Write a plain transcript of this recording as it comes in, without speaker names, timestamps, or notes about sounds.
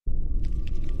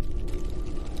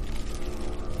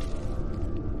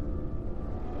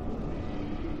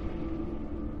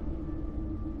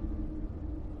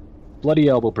Bloody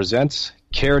Elbow presents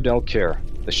Care Don't Care,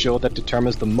 the show that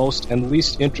determines the most and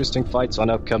least interesting fights on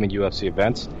upcoming UFC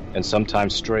events and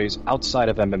sometimes strays outside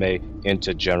of MMA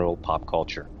into general pop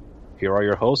culture. Here are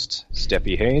your hosts,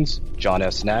 Steffi Haynes, John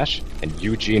S. Nash, and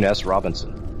Eugene S.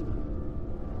 Robinson.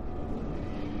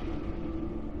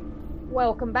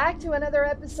 Welcome back to another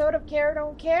episode of Care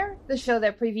Don't Care, the show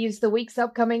that previews the week's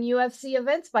upcoming UFC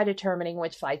events by determining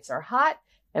which fights are hot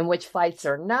and which fights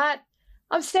are not.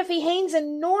 I'm Steffi Haynes,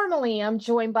 and normally I'm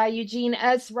joined by Eugene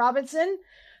S. Robinson,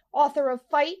 author of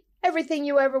Fight, Everything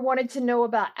You Ever Wanted to Know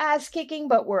About Ass Kicking,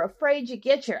 but Were Afraid You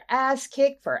Get Your Ass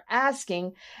Kicked for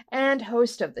Asking, and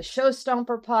host of the Show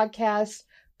Stomper podcast,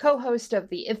 co-host of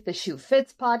the If the Shoe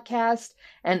Fits podcast,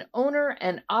 and owner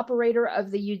and operator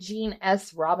of the Eugene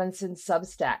S. Robinson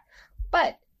Substack.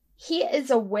 But he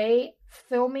is away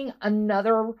filming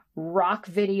another rock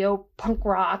video, punk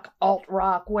rock, alt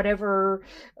rock, whatever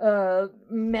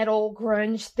metal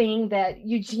grunge thing that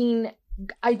Eugene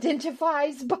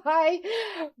identifies by.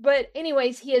 But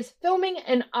anyways, he is filming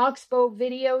an Oxbow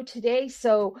video today,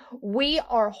 so we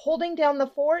are holding down the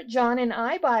fort, John and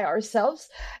I, by ourselves.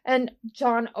 And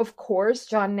John, of course,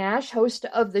 John Nash, host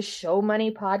of the Show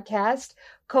Money podcast,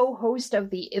 co-host of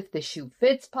the If the Shoe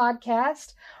Fits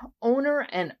podcast, owner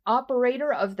and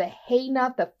operator of the Hey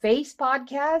Not the Face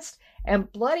podcast, and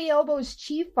Bloody Elbow's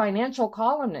chief financial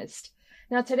columnist.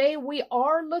 Now today we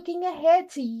are looking ahead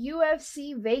to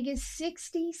UFC Vegas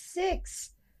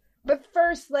 66. But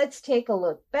first, let's take a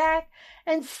look back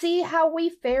and see how we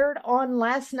fared on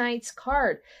last night's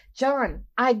card. John,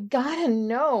 I gotta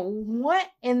know, what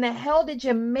in the hell did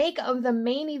you make of the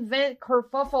main event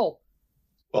kerfuffle?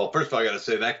 Well, first of all, I got to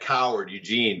say that coward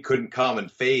Eugene couldn't come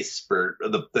and face for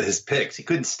his picks. He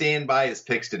couldn't stand by his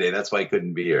picks today. That's why he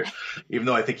couldn't be here. Even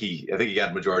though I think he got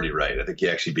the majority right. I think he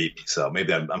actually beat me. So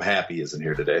maybe I'm happy he isn't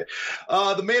here today.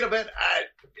 The main event,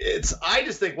 I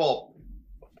just think, well,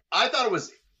 I thought it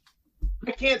was.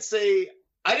 I can't say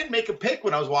I didn't make a pick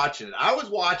when I was watching it. I was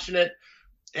watching it,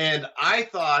 and I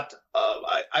thought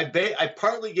I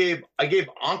partly gave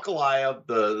Ankalaev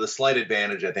the slight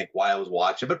advantage, I think, while I was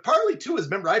watching, but partly too is,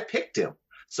 remember, I picked him.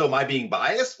 So am I being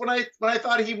biased when I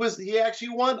thought he actually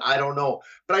won? I don't know,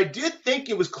 but I did think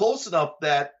it was close enough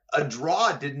that a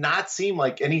draw did not seem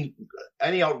like any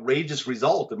outrageous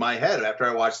result in my head after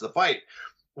I watched the fight.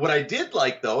 What I did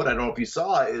like, though, and I don't know if you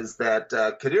saw, is that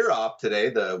Kadyrov today,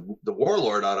 the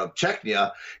warlord out of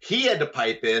Chechnya, he had to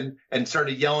pipe in and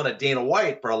started yelling at Dana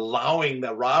White for allowing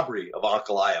the robbery of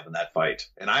Ankalaev in that fight.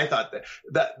 And I thought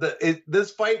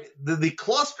this fight, the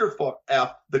cluster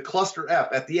F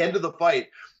at the end of the fight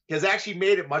has actually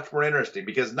made it much more interesting,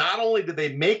 because not only did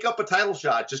they make up a title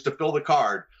shot just to fill the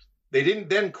card, they didn't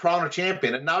then crown a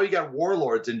champion, and now you got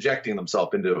warlords injecting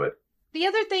themselves into it. The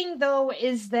other thing, though,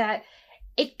 is that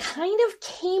it kind of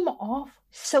came off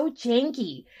so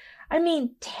janky. I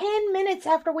mean, 10 minutes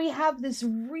after we have this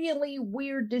really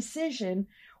weird decision,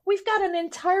 we've got an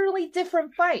entirely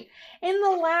different fight. In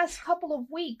the last couple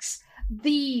of weeks,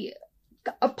 the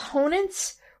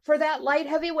opponents for that light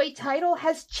heavyweight title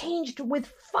has changed with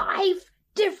 5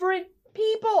 different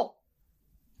people.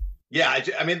 Yeah,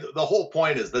 I mean, the whole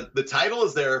point is that the title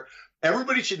is there.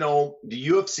 Everybody should know the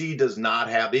UFC does not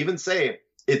have, they even say,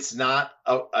 it's not,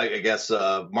 I guess,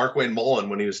 Mark Wayne Mullen,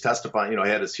 when he was testifying, he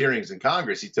had his hearings in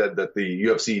Congress, he said that the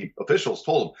UFC officials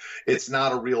told him it's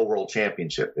not a real world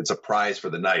championship. It's a prize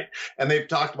for the night. And they've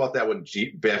talked about that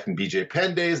back in BJ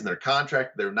Penn days in their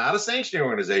contract. They're not a sanctioning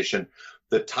organization.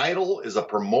 The title is a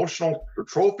promotional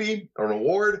trophy or an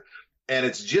award, and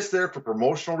it's just there for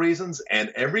promotional reasons. And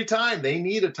every time they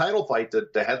need a title fight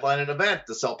to headline an event,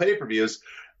 to sell pay-per-views,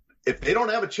 if they don't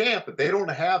have a champ, if they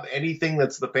don't have anything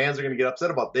that's the fans are going to get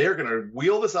upset about, they're going to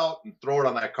wheel this out and throw it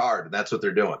on that card. And that's what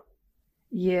they're doing.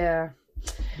 Yeah,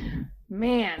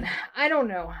 man, I don't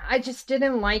know. I just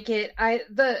didn't like it.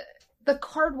 The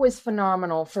card was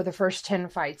phenomenal for the first 10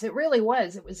 fights. It really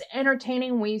was. It was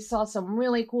entertaining. We saw some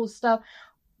really cool stuff.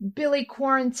 Billy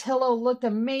Quarantillo looked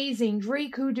amazing.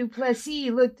 Dricus du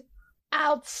Plessis looked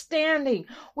outstanding.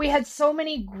 We had so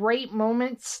many great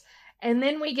moments. And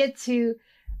then we get to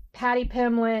Patty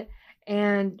Pimblett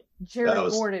and Jared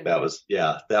Gordon. That was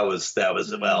well,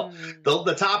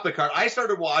 the top of the card. I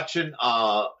started watching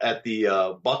at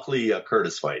the Buckley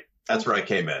Curtis fight. That's where I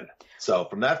came in. So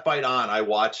from that fight on, I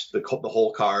watched the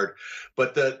whole card.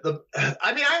 But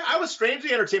I was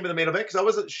strangely entertained by the main event, because I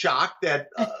wasn't shocked that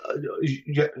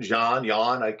Jan,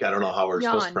 I don't know how we're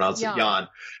supposed to pronounce it, Jan,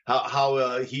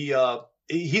 how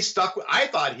he stuck with, I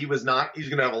thought he's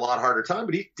going to have a lot harder time,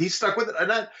 but he stuck with it.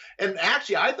 And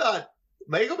actually, I thought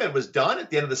Magomed was done at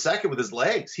the end of the second with his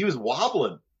legs. He was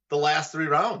wobbling the last 3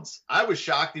 rounds. I was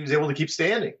shocked he was able to keep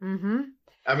standing. Mm-hmm.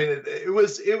 I mean, it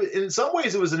was in some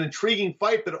ways it was an intriguing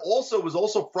fight, but it was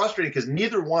also frustrating because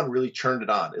neither one really turned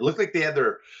it on. It looked like they had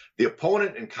the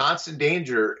opponent in constant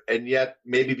danger, and yet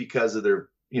maybe because of their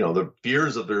the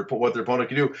fears of what their opponent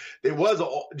can do, it was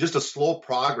just a slow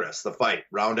progress, the fight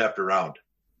round after round,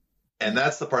 and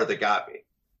that's the part that got me.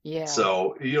 Yeah.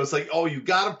 So, it's like, oh, you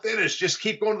got him finished. Just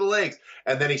keep going to the legs.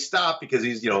 And then he stopped because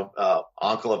he's,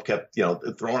 Ankalaev kept,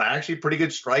 throwing actually pretty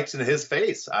good strikes in his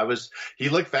face. He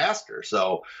looked faster.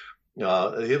 So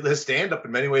his stand up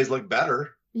in many ways looked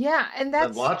better. Yeah. And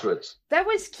that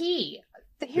was key.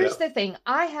 Here's the thing.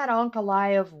 I had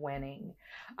Ankalaev winning.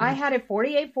 I had it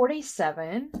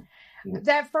 48-47.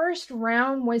 That first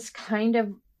round was kind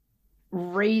of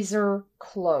razor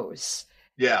close.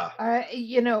 Yeah.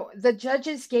 The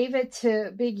judges gave it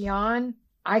to Big Jan.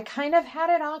 I kind of had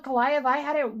it Ankalaev. I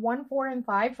had it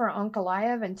 1-4-5 for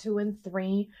Ankalaev and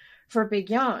 2-3 for Big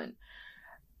Jan.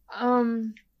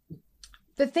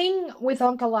 The thing with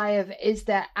Ankalaev is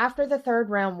that after the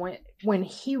third round, when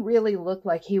he really looked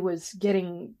like he was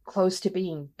getting close to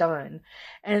being done,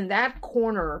 and that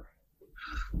corner,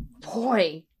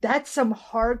 boy, that's some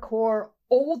hardcore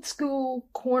old school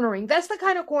cornering. That's the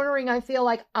kind of cornering I feel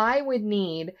like I would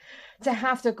need to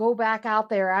have to go back out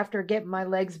there after getting my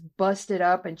legs busted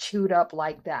up and chewed up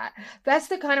like that. That's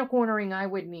the kind of cornering I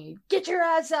would need. Get your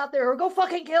ass out there or go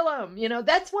fucking kill him.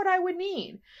 That's what I would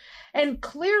need. And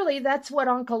clearly that's what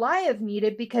Ankalaev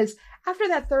needed, because after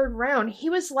that third round, he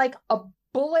was like a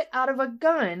bullet out of a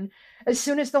gun as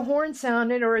soon as the horn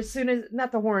sounded, or as soon as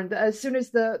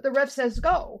the ref says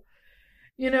go.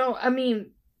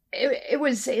 It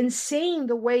was insane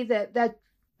the way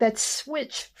that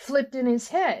switch flipped in his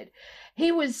head.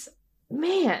 He was,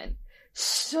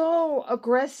 so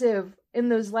aggressive in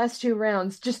those last 2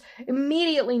 rounds, just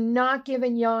immediately not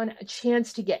giving Jan a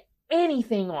chance to get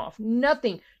anything off.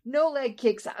 Nothing. No leg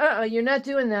kicks. You're not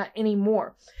doing that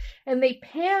anymore. And they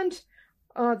panned,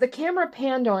 the camera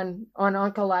panned on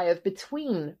Ankalaev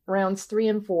between rounds 3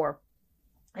 and 4.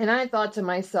 And I thought to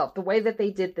myself, the way that they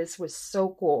did this was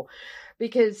so cool,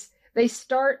 because they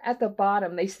start at the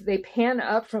bottom. They pan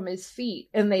up from his feet,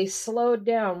 and they slow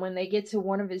down when they get to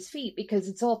one of his feet, because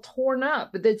it's all torn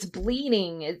up. It's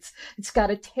bleeding. It's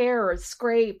got a tear, a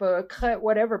scrape, a cut,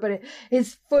 whatever. But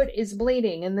his foot is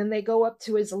bleeding. And then they go up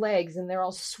to his legs, and they're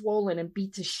all swollen and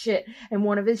beat to shit. And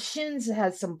one of his shins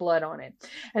has some blood on it.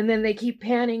 And then they keep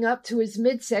panning up to his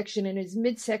midsection, and his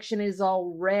midsection is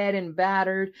all red and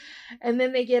battered. And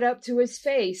then they get up to his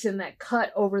face, and that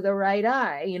cut over the right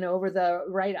eye, over the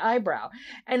right eyebrow.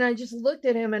 And I just looked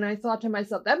at him and I thought to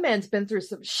myself, that man's been through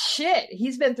some shit.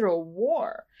 He's been through a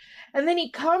war. And then he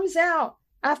comes out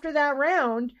after that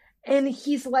round and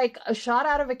he's like a shot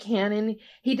out of a cannon.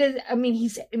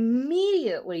 He's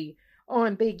immediately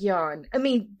on Big Jan.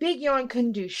 Big Jan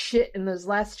couldn't do shit in those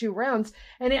last 2 rounds.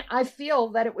 And I feel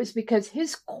that it was because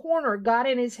his corner got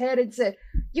in his head and said,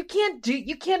 you can't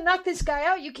knock this guy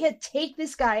out. You can't take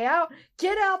this guy out.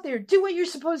 Get out there. Do what you're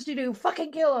supposed to do.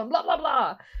 Fucking kill him. Blah, blah,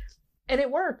 blah. And it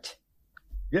worked.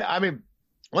 Yeah,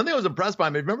 one thing I was impressed by,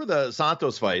 remember the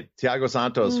Santos fight, Thiago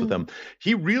Santos with him?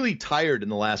 He really tired in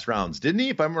the last rounds, didn't he?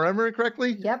 If I'm remembering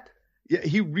correctly? Yep. Yeah,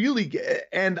 he really,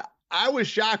 and I was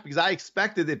shocked because I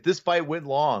expected if this fight went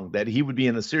long that he would be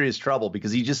in a serious trouble,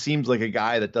 because he just seems like a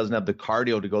guy that doesn't have the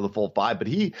cardio to go the full 5. But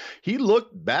he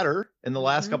looked better in the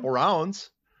last couple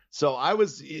rounds. So I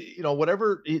was,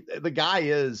 whatever the guy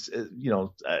is,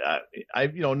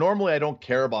 normally I don't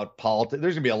care about politics.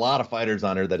 There's gonna be a lot of fighters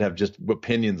on there that have just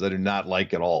opinions I do not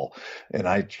like at all. And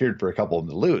I cheered for a couple of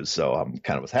them to lose. So I'm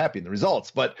kind of was happy in the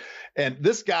results. And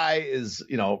this guy is,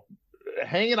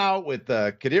 hanging out with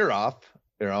Kadyrov,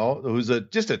 who's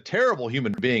just a terrible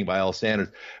human being by all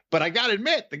standards. But I got to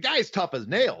admit, the guy's tough as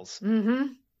nails.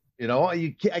 Mm-hmm.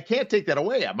 I can't take that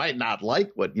away. I might not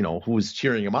like who's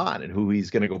cheering him on and who he's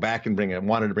going to go back and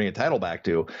wanted to bring a title back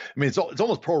to. It's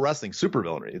almost pro wrestling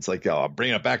supervillainy. It's like,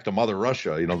 bringing it back to Mother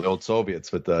Russia, the old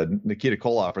Soviets with Nikita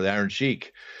Koloff or the Iron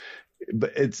Sheik.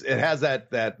 But it has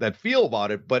that feel about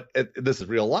it. But this is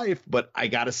real life. But I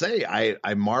got to say,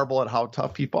 I marvel at how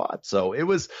tough he fought. So it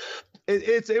was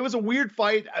a weird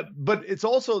fight, but it's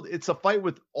a fight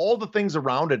with all the things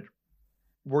around it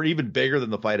were even bigger than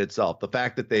the fight itself. The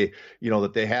fact that they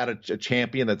had a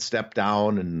champion that stepped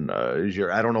down, and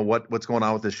I don't know what's going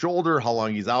on with his shoulder, how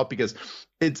long he's out, because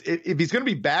if he's going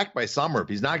to be back by summer, if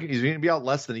he's going to be out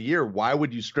less than a year, why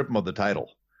would you strip him of the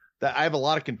title? I have a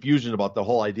lot of confusion about the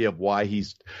whole idea of why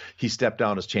he stepped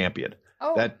down as champion.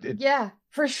 Oh, yeah,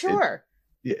 for sure.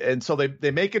 And so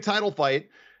they make a title fight.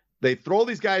 They throw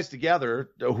these guys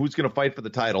together. Who's going to fight for the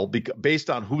title based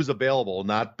on who's available,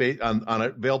 not based on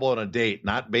available on a date,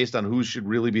 not based on who should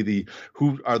really be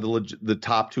who are the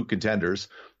top two contenders.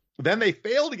 Then they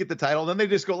fail to get the title. Then they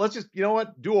just go, let's just, you know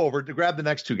what, do over to grab the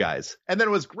next two guys. And then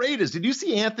what's great is, did you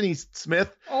see Anthony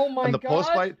Smith on the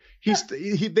post fight?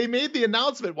 They made the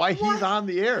announcement why he's on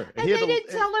the air. And they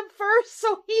didn't tell him first.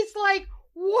 So he's like,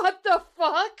 what the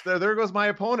fuck? There goes my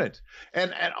opponent.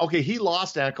 And okay, he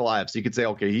lost Ankalaev, so you could say,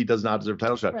 okay, he does not deserve a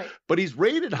title shot. Right. But he's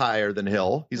rated higher than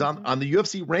Hill. He's on the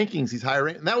UFC rankings. He's higher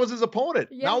ranked. And that was his opponent.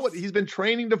 Yes. Now he's been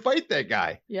training to fight that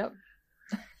guy. Yep.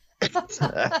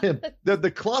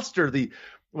 the cluster,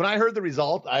 when I heard the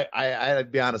result, I to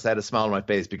be honest, I had a smile on my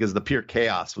face because the pure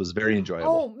chaos was very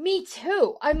enjoyable. Oh, me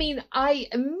too. I mean, I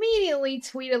immediately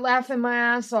tweeted laughing my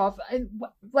ass off,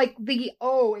 like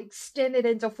extended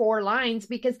into 4 lines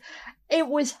because it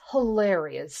was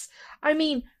hilarious. I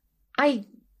mean,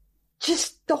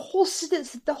 just the whole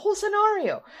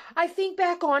scenario. I think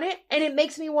back on it and it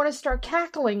makes me want to start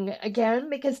cackling again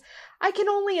because I can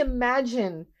only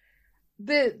imagine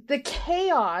the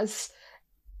chaos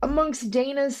amongst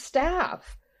Dana's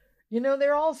staff. You know,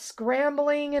 they're all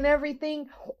scrambling and everything.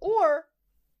 Or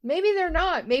maybe they're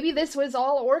not. Maybe this was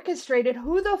all orchestrated.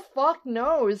 Who the fuck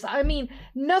knows? I mean,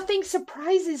 nothing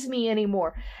surprises me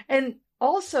anymore. And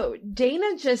also,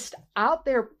 Dana just out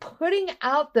there putting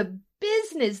out the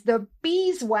business, the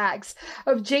beeswax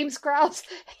of James Krause.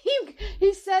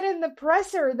 He said in the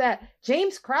presser that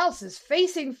James Krause is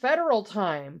facing federal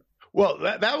time. Well,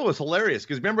 that was hilarious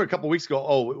because remember a couple of weeks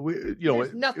ago,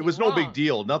 it was no big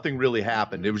deal. Nothing really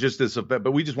happened. It was just this event,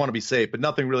 but we just want to be safe. But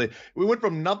nothing really. We went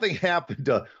from nothing happened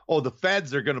to the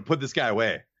feds are going to put this guy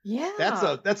away. Yeah,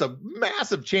 that's a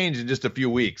massive change in just a few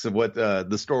weeks of what the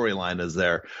storyline is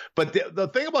there. But the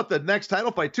thing about the next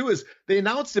title fight too is they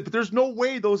announced it, but there's no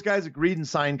way those guys agreed and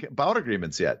signed bout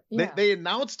agreements yet. Yeah. They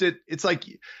announced it. It's like,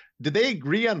 did they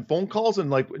agree on phone calls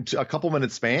in like a couple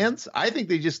minute spans? I think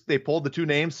they pulled the two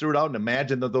names, threw it out, and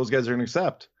imagined that those guys are going to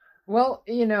accept. Well,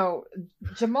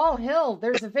 Jamal Hill,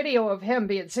 there's a video of him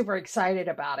being super excited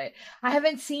about it. I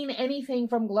haven't seen anything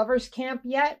from Glover's camp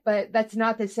yet, but that's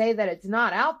not to say that it's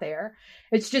not out there.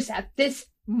 It's just at this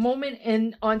moment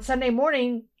on Sunday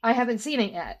morning, I haven't seen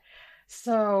it yet.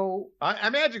 So I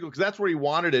imagine because that's where he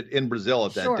wanted it in Brazil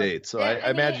at that date. So I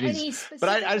imagine but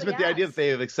I just meant the idea that they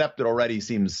have accepted already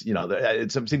seems,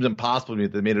 it seems impossible to me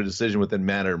that they made a decision within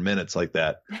matter of minutes like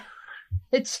that.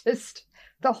 It's just,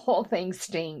 the whole thing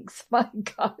stinks. My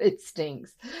God, it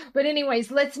stinks. But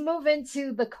anyways, let's move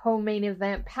into the co-main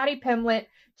event. Patty Pimblett,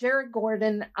 Jared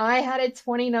Gordon. I had it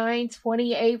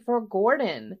 29-28 for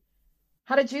Gordon.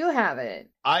 How did you have it?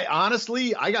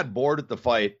 I got bored at the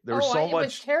fight. There was so much. It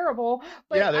was terrible.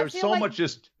 But yeah, there was so much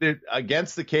just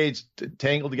against the cage,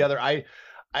 tangled together. I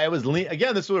was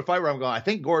again. This was a fight where I'm going, I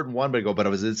think Gordon won, but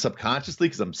was it subconsciously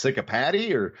because I'm sick of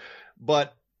Patty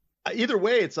but either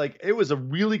way, it's like it was a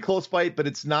really close fight, but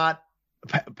it's not.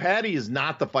 Patty is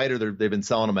not the fighter they've been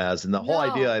selling him as, and the whole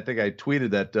idea. I think I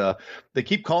tweeted that they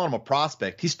keep calling him a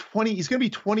prospect. He's 20. He's going to be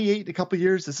 28 in a couple of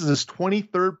years. This is his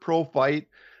 23rd pro fight.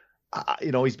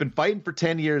 He's been fighting for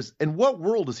 10 years. In what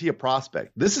world is he a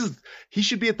prospect? He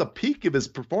should be at the peak of his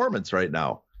performance right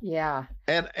now. Yeah.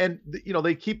 And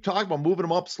they keep talking about moving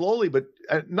him up slowly, but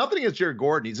nothing against Jared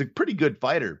Gordon. He's a pretty good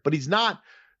fighter, but he's not.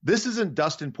 This isn't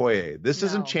Dustin Poirier. This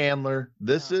isn't Chandler.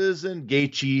 This isn't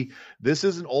Gaethje. This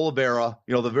isn't Oliveira,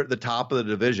 the top of the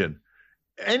division.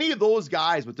 Any of those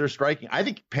guys with their striking, I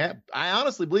think I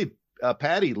honestly believe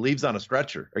Patty leaves on a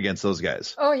stretcher against those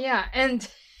guys. Oh, yeah. And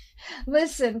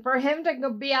listen, for him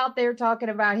to be out there talking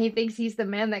about he thinks he's the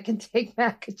man that can take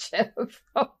Makhachev.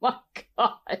 Oh, my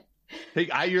God. Hey,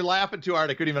 you're laughing too hard.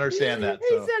 I couldn't even understand that. He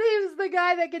said he was the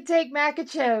guy that could take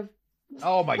Makhachev.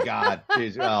 Oh, my God.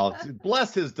 Jeez. Well,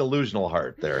 bless his delusional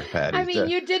heart there, Patty. I mean,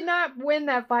 you did not win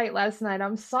that fight last night.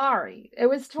 I'm sorry. It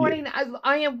was 20. Yeah.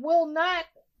 I will not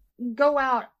go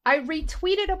out. I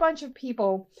retweeted a bunch of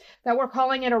people that were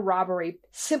calling it a robbery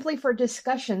simply for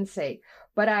discussion's sake.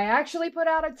 But I actually put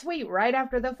out a tweet right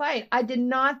after the fight. I did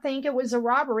not think it was a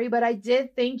robbery, but I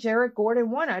did think Jared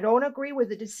Gordon won. I don't agree with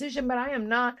the decision, but I am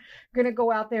not going to go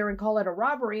out there and call it a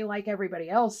robbery like everybody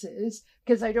else is,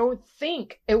 because I don't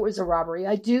think it was a robbery.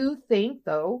 I do think,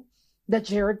 though, that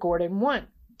Jared Gordon won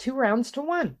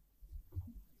 2-1.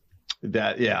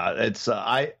 It's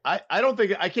I don't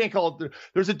think I can't call it.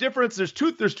 There's a difference. There's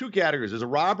two categories. There's a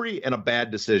robbery and a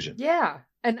bad decision. Yeah.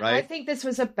 And right? I think this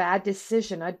was a bad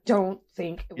decision. I don't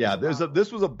think it was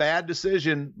this was a bad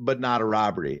decision, but not a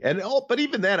robbery. And but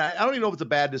even then, I don't even know if it's a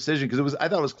bad decision because I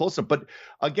thought it was close enough. But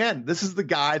again, this is the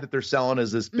guy that they're selling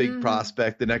as this big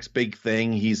prospect, the next big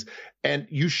thing. And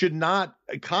you should not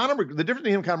the difference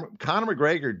between him, Conor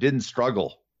McGregor didn't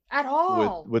struggle at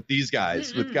all with these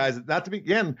guys, with guys not to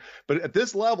begin, but at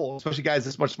this level, especially guys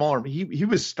this much smaller, he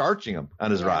was starching them on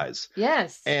his rise.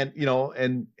 Yes. And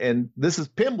and this is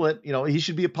Pimblett, he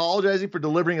should be apologizing for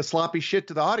delivering a sloppy shit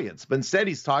to the audience, but instead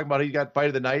he's talking about he got fight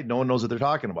of the night. No one knows what they're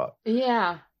talking about.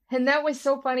 Yeah. And that was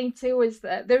so funny too, is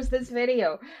that there's this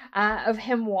video of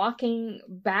him walking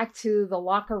back to the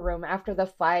locker room after the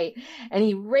fight, and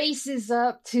he races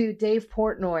up to Dave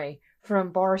Portnoy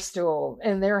from Barstool,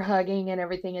 and they're hugging and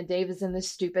everything, and Dave is in this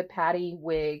stupid Patty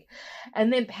wig,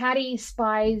 and then Patty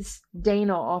spies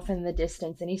Dana off in the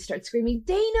distance, and he starts screaming,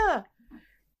 Dana,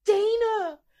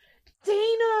 Dana,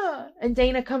 Dana, and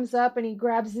Dana comes up and he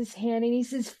grabs his hand and he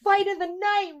says, fight of the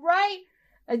night, right?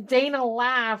 And Dana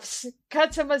laughs,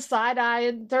 cuts him a side eye,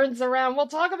 and turns around. We'll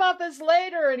talk about this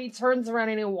later. And he turns around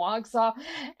and he walks off.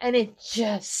 And it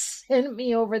just sent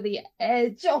me over the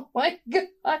edge. Oh my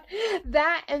God.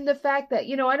 That and the fact that,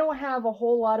 I don't have a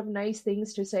whole lot of nice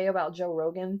things to say about Joe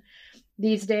Rogan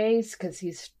these days because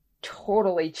he's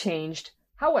totally changed.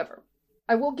 However,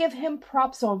 I will give him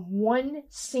props on one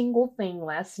single thing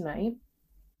last night.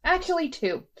 Actually,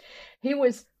 two. He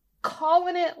was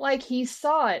calling it like he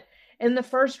saw it in the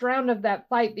first round of that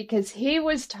fight, because he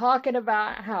was talking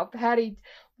about how Patty,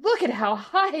 look at how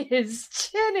high his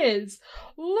chin is.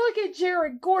 Look at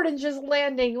Jared Gordon just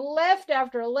landing left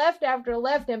after left after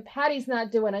left, and Patty's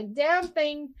not doing a damn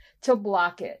thing to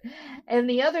block it. And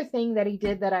the other thing that he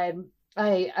did that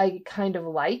I kind of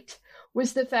liked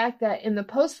was the fact that in the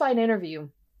post-fight interview,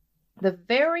 the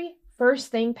very first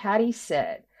thing Patty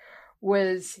said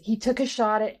was he took a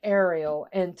shot at Ariel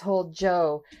and told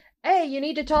Joe, hey, you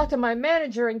need to talk to my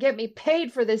manager and get me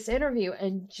paid for this interview.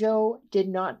 And Joe did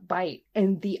not bite.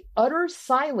 And the utter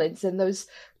silence in those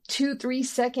 2-3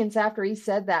 seconds after he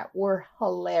said that were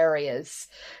hilarious.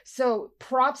 So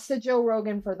props to Joe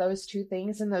Rogan for those two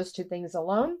things and those two things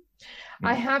alone.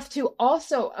 I have to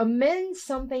also amend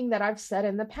something that I've said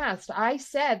in the past. I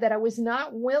said that I was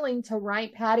not willing to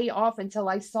write Patty off until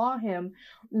I saw him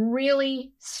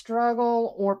really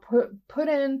struggle or put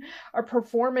in a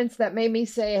performance that made me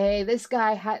say, hey, this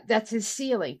guy, that's his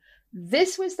ceiling.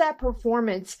 This was that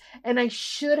performance, and I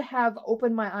should have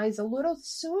opened my eyes a little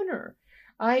sooner.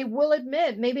 I will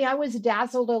admit, maybe I was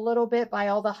dazzled a little bit by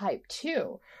all the hype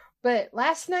too. But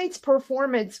last night's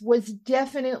performance was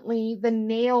definitely the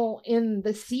nail in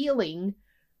the ceiling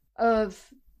of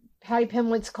Patty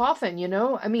Pimblett's coffin,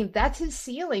 I mean, that's his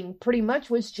ceiling pretty much,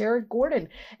 was Jared Gordon.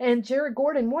 And Jared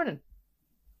Gordon won.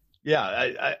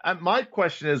 Yeah, my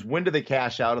question is, when do they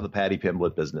cash out of the Patty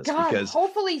Pimblett business? Because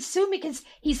hopefully soon, because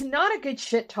he's not a good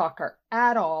shit talker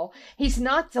at all. He's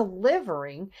not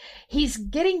delivering. He's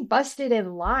getting busted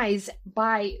in lies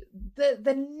by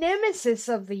the nemesis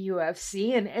of the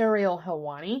UFC and Ariel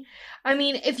Helwani. I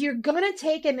mean, if you're gonna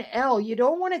take an L, you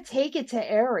don't want to take it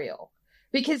to Ariel,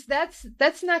 because that's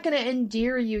not going to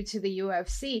endear you to the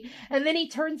UFC. And then he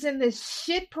turns in this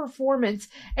shit performance,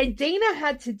 and Dana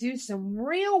had to do some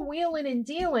real wheeling and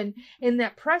dealing in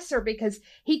that presser, because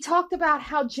he talked about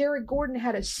how Jared Gordon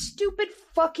had a stupid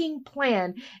fucking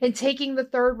plan in taking the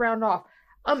third round off.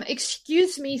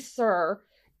 Excuse me, sir.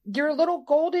 Your little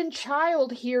golden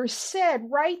child here said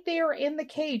right there in the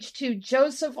cage to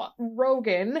Joseph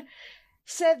Rogan,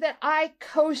 said that I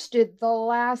coasted the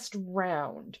last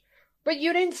round. But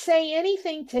you didn't say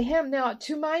anything to him. Now,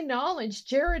 to my knowledge,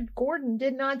 Jared Gordon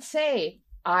did not say,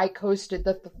 I coasted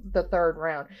the third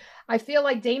round. I feel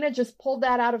like Dana just pulled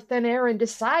that out of thin air and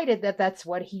decided that that's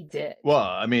what he did. Well,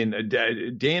 I mean,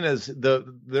 Dana's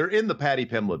they're in the Patty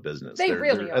Pimblett business. They're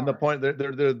really are. And the point,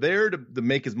 they're there to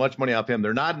make as much money off him.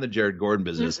 They're not in the Jared Gordon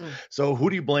business. So who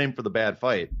do you blame for the bad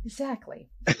fight? Exactly.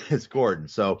 It's Gordon.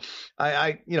 So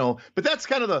but that's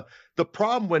kind of the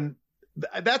problem when.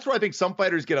 That's where I think some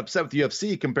fighters get upset with the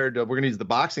UFC compared to, we're going to use the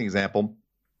boxing example.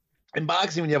 In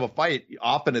boxing, when you have a fight,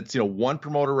 often it's, one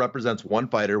promoter represents one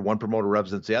fighter, one promoter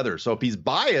represents the other. So if he's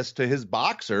biased to his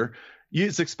boxer,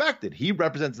 it's expected. He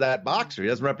represents that boxer. He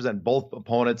doesn't represent both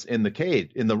opponents in the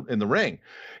cage, in the ring.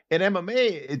 In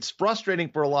MMA, it's frustrating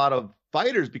for a lot of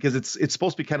fighters because it's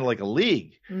supposed to be kind of like a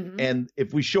league. And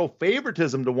if we show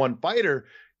favoritism to one fighter,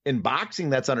 in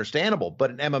boxing, that's understandable.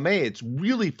 But in MMA, it's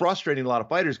really frustrating a lot of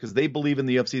fighters because they believe in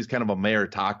the UFC is kind of a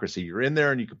meritocracy. You're in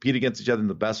there and you compete against each other and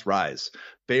the best rise.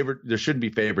 There shouldn't be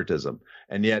favoritism.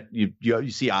 And yet you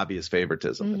see obvious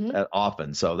favoritism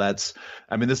often. So this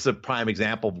is a prime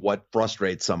example of what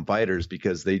frustrates some fighters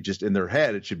because they just, in their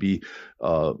head, it should be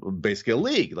basically a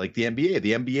league like the NBA.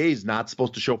 The NBA is not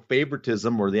supposed to show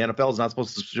favoritism, or the NFL is not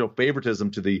supposed to show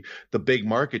favoritism to the big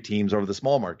market teams over the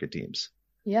small market teams.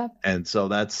 Yeah. And so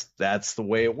that's the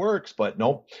way it works. But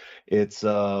nope, it's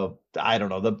I don't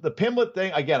know. The Pimblett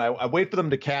thing, again, I wait for them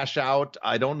to cash out.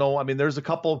 I don't know. I mean, there's a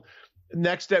couple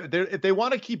next step. If they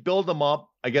want to keep building them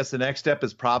up, I guess the next step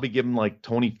is probably give them like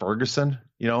Tony Ferguson,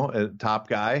 a top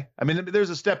guy. I mean, there's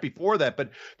a step before that,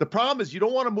 but the problem is you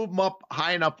don't want to move him up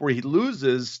high enough where he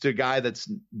loses to a guy that's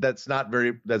not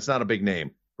a big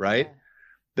name, right? Yeah.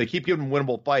 They keep giving him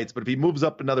winnable fights, but if he moves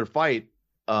up another fight,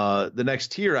 the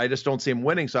next tier, I just don't see him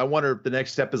winning. So I wonder if the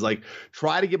next step is like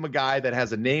try to give him a guy that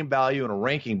has a name value and a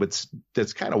ranking, but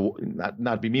that's kind of not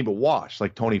to be mean, but wash,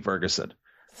 like Tony Ferguson.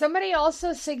 Somebody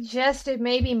also suggested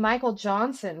maybe Michael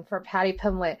Johnson for Paddy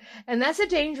Pimblett, and that's a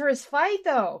dangerous fight,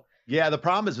 though. Yeah, the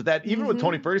problem is with that, even with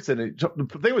Tony Ferguson,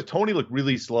 the thing was Tony looked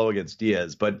really slow against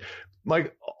Diaz, but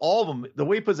like all of them, the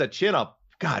way he puts that chin up,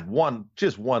 God, one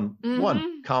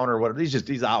counter, whatever.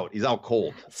 He's out. He's out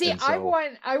cold. See, I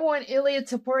want Ilia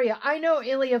Topuria. I know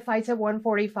Ilia fights at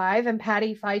 145 and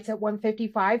Paddy fights at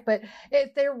 155, but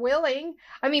if they're willing,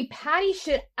 I mean, Paddy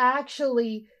should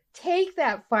actually take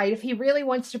that fight if he really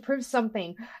wants to prove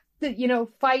something.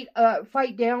 Fight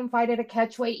down, fight at a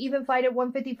catchweight, even fight at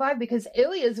 155 because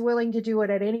Ilya is willing to do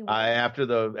it at any weight.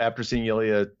 After seeing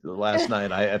Ilya last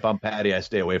night, if I'm Paddy, I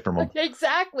stay away from him.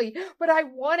 Exactly, but I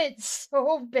want it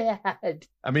so bad.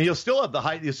 I mean, you'll still have the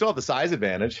height, you still have the size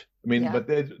advantage. I mean, but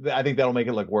I think that'll make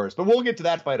it look worse. But we'll get to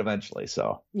that fight eventually.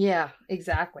 So yeah,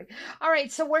 exactly. All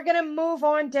right, so we're gonna move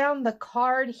on down the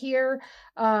card here.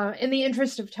 In the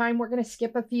interest of time, we're gonna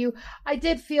skip a few. I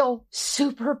did feel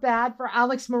super bad for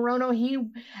Alex Morono. He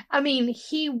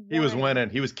was winning.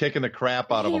 He was kicking the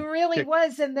crap out of him. He really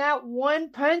was, and that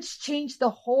one punch changed the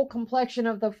whole complexion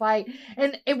of the fight.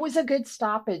 And it was a good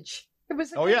stoppage. It was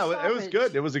stoppage. It was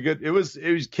good. It was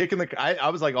kicking I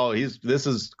was like, this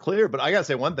is clear. But I gotta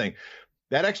say one thing.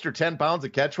 That extra 10 pounds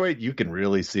of catchweight, you can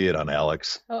really see it on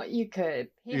Alex. Oh, you could.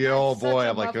 Oh boy,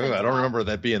 I'm like, I don't remember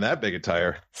that being that big a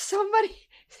tire.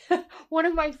 One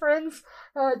of my friends,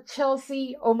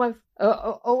 Chelsea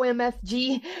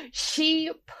OMFG,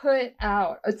 she put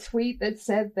out a tweet that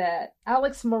said that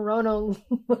Alex Morono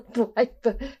looked like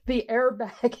the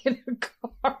airbag in a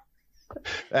car.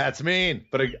 That's mean,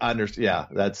 but I understand. Yeah,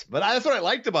 that's what I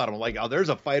liked about him. Like, there's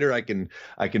a fighter I can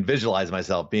visualize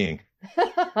myself being.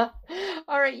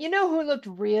 All right, you know who looked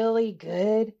really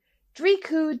good?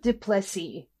 Dricus du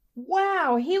Plessis.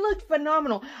 Wow, he looked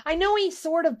phenomenal. I know he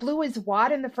sort of blew his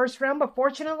wad in the first round, but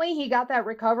fortunately he got that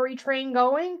recovery train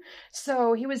going,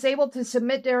 so he was able to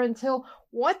submit Darren Till.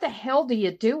 What the hell do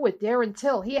you do with Darren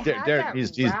Till? He had that rally.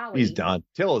 He's done.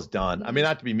 Till is done. Mm-hmm. I mean,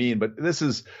 not to be mean, but this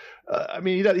is,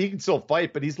 he can still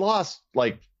fight, but he's lost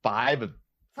like 5 of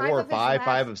 4 or 5,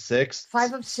 5 of 6.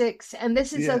 5 of 6, and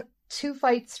this is a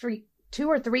 2-fight streak. 2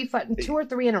 or 3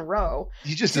 in a row.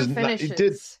 He just doesn't.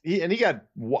 He got.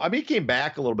 I mean, he came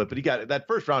back a little bit, but he got that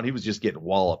first round. He was just getting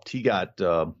walloped. He got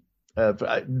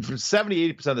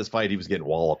 70-80% of this fight. He was getting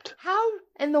walloped. How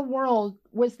in the world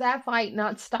was that fight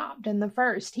not stopped in the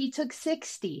first? He took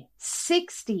 60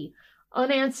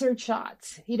 unanswered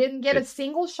shots. He didn't get a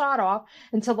single shot off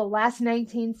until the last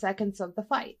 19 seconds of the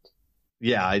fight.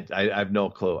 Yeah, I have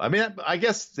no clue. I mean, I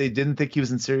guess they didn't think he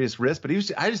was in serious risk, but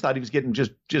I just thought he was getting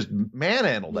just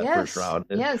manhandled that first round.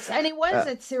 And he was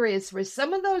at serious risk.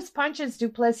 Some of those punches du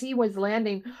Plessis was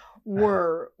landing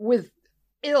were with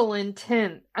ill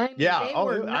intent. I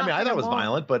thought it was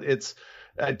violent, but it's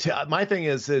my thing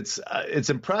is it's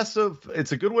impressive.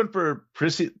 It's a good one for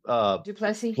du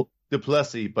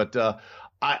Plessis, but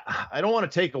I don't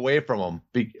want to take away from him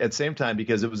at the same time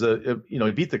because it was he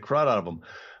beat the crud out of him.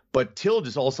 But Till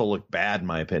just also looked bad, in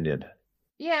my opinion.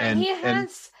 Yeah, and he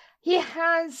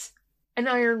has an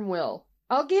iron will.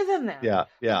 I'll give him that. Yeah.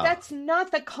 But that's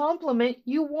not the compliment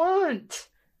you want.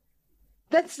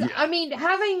 I mean,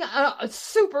 having a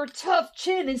super tough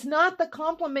chin is not the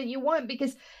compliment you want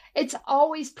because it's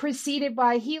always preceded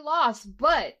by he lost,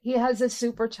 but he has a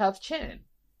super tough chin.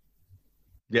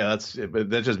 Yeah,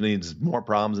 that just means more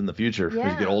problems in the future as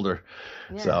you get older.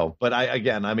 Yeah. So, but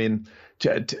I mean,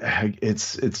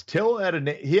 it's Till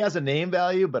he has a name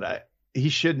value, but he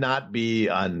should not be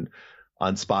on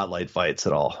on Spotlight fights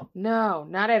at all. No,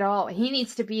 not at all. He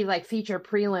needs to be like feature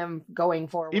prelim going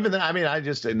forward. Even then, I mean,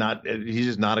 he's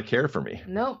just not a care for me.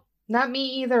 Nope. Not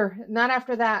me either. Not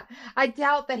after that. I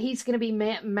doubt that he's going to be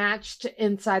matched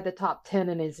inside the top 10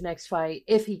 in his next fight.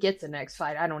 If he gets a next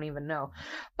fight, I don't even know.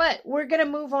 But we're going to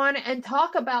move on and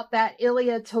talk about that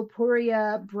Ilia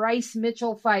Topuria Bryce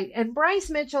Mitchell fight. And Bryce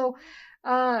Mitchell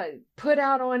put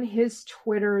out on his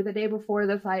Twitter the day before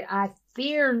the fight, I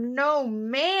fear no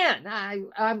man.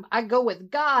 I go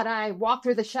with God. I walk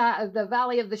through the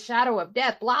valley of the shadow of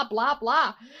death, blah, blah,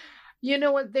 blah. You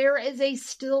know what? There is a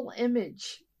still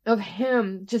image of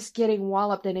him just getting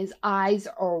walloped and his eyes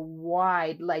are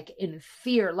wide, like in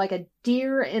fear, like a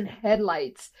deer in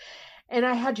headlights. And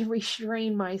I had to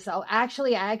restrain myself.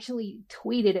 Actually, I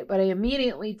tweeted it, but I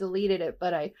immediately deleted it.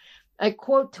 But I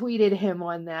quote tweeted him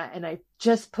on that, and I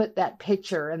just put that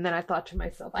picture. And then I thought to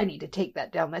myself, I need to take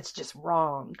that down. That's just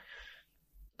wrong.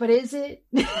 But is it?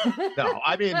 No,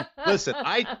 I mean, listen,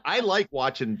 I like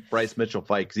watching Bryce Mitchell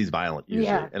fight because he's violent usually,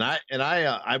 Yeah. and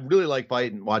I really like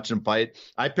watching him fight.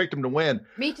 I picked him to win.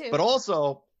 Me too. But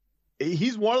also,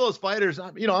 he's one of those fighters.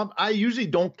 I usually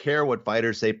don't care what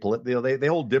fighters say. They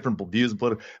hold different views,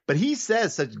 but he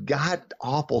says such god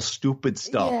awful stupid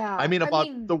stuff. Yeah, I mean, about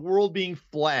the world being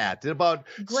flat, about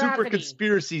super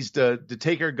conspiracies to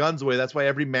take our guns away. That's why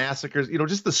every massacre,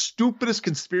 just the stupidest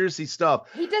conspiracy stuff.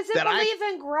 He doesn't believe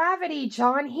in gravity,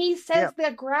 John. He says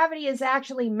that gravity is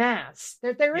actually mass.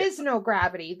 That there is no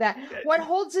gravity. That what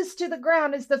holds us to the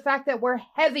ground is the fact that we're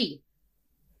heavy.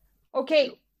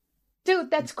 Okay.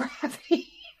 Dude, that's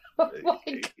gravity. Oh my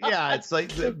God. Yeah, it's like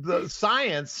the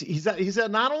science. He's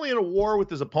not only in a war with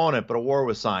his opponent, but a war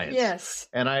with science. Yes.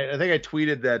 And I think I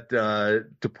tweeted that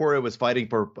Topuria was fighting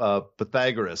for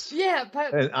Pythagoras. Yeah,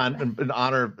 but in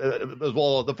honor as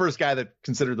well, the first guy that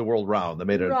considered the world round. That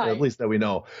made it at least that we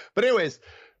know. But anyways,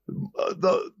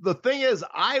 the thing is,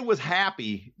 I was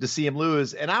happy to see him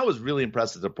lose, and I was really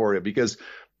impressed with Topuria because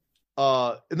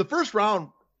in the first round,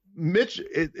 Mitch,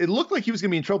 it looked like he was going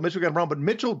to be in trouble. Mitchell got him wrong, but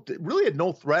Mitchell really had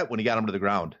no threat when he got him to the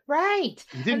ground. Right.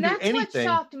 He didn't do anything. That's what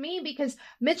shocked me because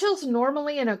Mitchell's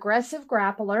normally an aggressive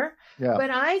grappler, but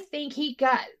I think he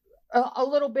got a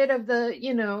little bit of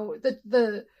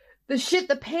the shit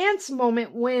the pants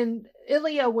moment when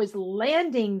Ilia was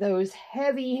landing those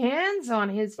heavy hands on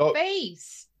his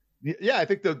face. Yeah, I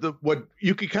think what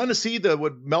you could kind of see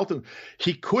what Melton,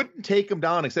 he couldn't take him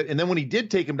down and then when he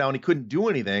did take him down, he couldn't do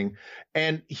anything,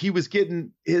 and he was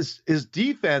getting his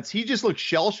defense. He just looked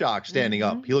shell shocked standing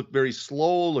up. He looked very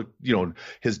slow.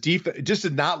 His defense just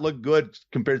did not look good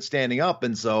compared to standing up,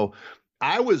 and so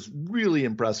I was really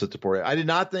impressed with Topuria.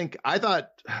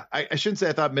 I shouldn't say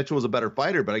I thought Mitchell was a better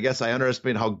fighter, but I guess I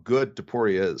underestimated how good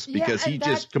Topuria is because he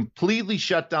just completely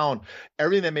shut down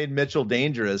everything that made Mitchell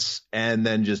dangerous and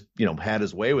then just, had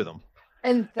his way with him.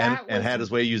 And had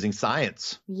his way using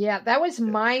science. Yeah, that was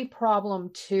my problem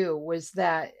too, was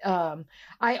that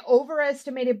I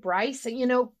overestimated Bryce.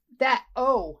 That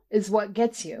is what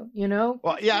gets you,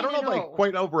 Well, yeah, I don't know if I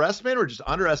quite overestimated or just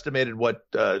underestimated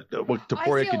what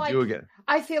Topuria could do again.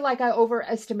 I feel like I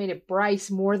overestimated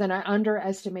Bryce more than I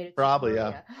underestimated Probably,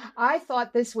 Topuria. Yeah. I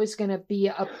thought this was going to be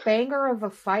a banger of a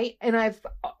fight, and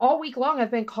all week long I've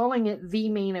been calling it the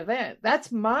main event.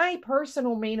 That's my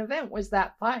personal main event, was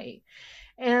that fight.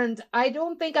 And I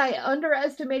don't think I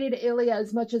underestimated Ilia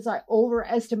as much as I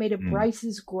overestimated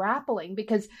Bryce's grappling,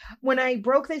 because when I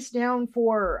broke this down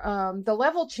for the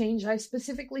level change, I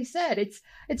specifically said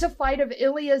it's a fight of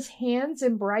Ilia's hands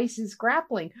and Bryce's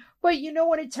grappling. But you know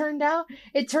what it turned out?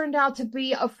 It turned out to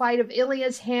be a fight of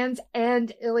Ilia's hands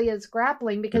and Ilia's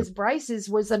grappling, because Bryce's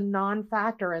was a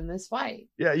non-factor in this fight.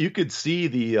 Yeah, you could see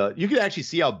you could actually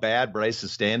see how bad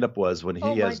Bryce's stand-up was when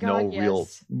he has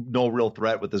no real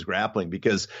threat with his grappling,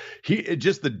 because he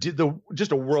just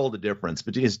a world of difference.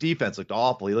 But his defense looked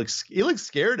awful. He looked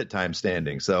scared at times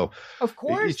standing. So of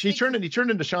course he turned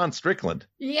into Sean Strickland.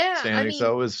 Yeah, standing.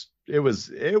 So it was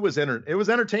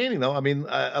entertaining though. I mean,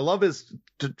 I love his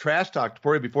trash talk to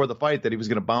Topuria before the fight that he was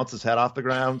going to bounce his head off the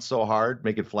ground so hard,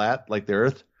 make it flat like the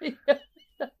earth.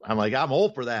 I'm like, I'm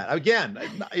old for that. Again,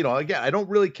 I don't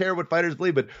really care what fighters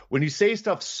believe, but when you say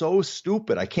stuff so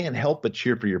stupid, I can't help but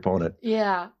cheer for your opponent.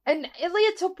 Yeah, and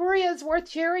Ilia Topuria is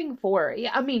worth cheering for.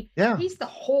 I mean, he's the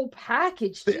whole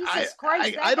package. Jesus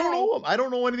Christ, I don't know him. I don't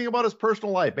know anything about his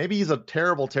personal life. Maybe he's a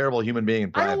terrible, terrible human being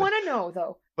in private. I don't want to know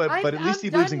though. But at least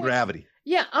he believes in gravity.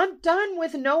 Yeah, I'm done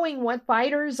with knowing what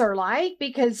fighters are like,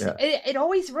 because it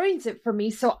always ruins it for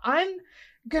me. So I'm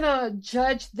gonna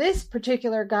judge this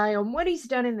particular guy on what he's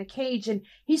done in the cage, and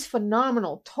he's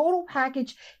phenomenal. Total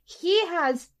package. He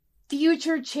has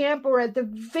future champ, or at the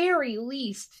very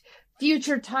least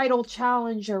future title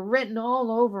challenger written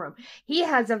all over him. He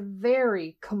has a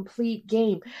very complete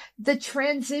game. The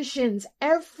transitions,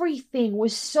 everything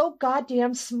was so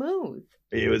goddamn smooth.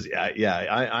 It was,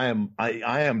 I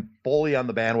am fully on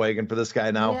the bandwagon for this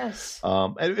guy now. Yes.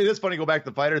 And it is funny, go back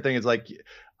to the fighter thing. It's like,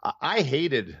 I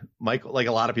hated Michael, like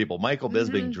a lot of people. Michael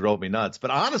Bisping drove me nuts. But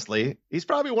honestly, he's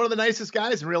probably one of the nicest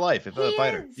guys in real life. If a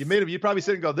fighter, you'd probably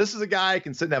sit and go, this is a guy I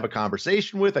can sit and have a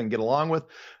conversation with, I can get along with.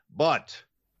 But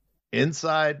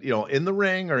inside, in the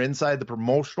ring or inside the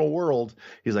promotional world,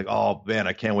 he's like, oh man,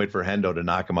 I can't wait for Hendo to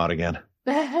knock him out again.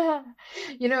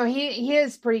 He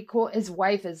is pretty cool. His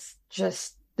wife is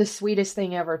just the sweetest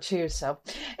thing ever too. So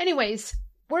anyways,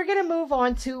 we're going to move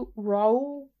on to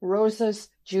Raul Rosas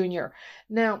Jr.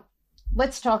 Now,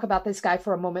 let's talk about this guy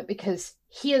for a moment because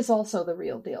he is also the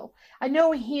real deal. I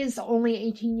know he is only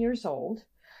 18 years old,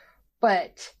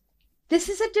 but this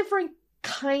is a different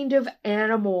kind of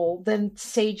animal than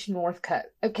Sage Northcutt,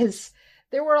 because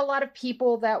there were a lot of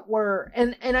people that were,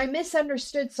 and I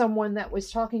misunderstood someone that was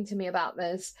talking to me about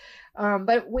this,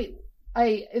 but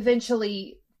I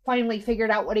eventually finally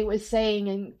figured out what he was saying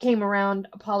and came around,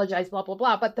 apologized, blah, blah,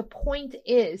 blah. But the point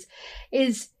is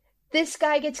this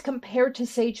guy gets compared to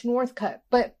Sage Northcutt,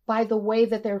 but by the way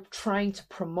that they're trying to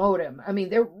promote him. I mean,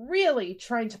 they're really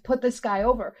trying to put this guy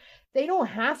over. They don't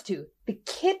have to. The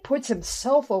kid puts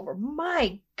himself over.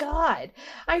 My God.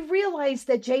 I realized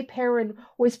that Jay Perrin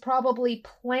was probably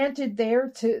planted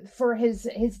there for his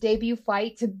debut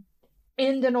fight to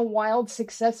end in a wild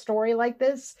success story like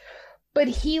this. But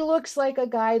he looks like a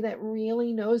guy that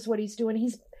really knows what he's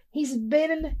doing. He's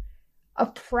been a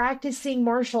practicing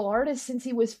martial artist since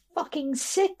he was fucking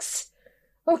 6.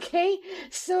 Okay?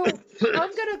 So I'm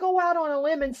going to go out on a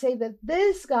limb and say that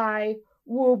this guy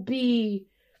will be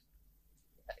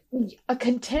a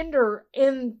contender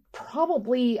in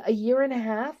probably a year and a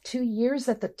half, 2 years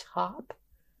at the top.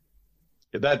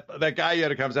 That guy you had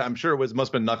to come to, I'm sure must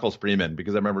have been Knuckles Freeman,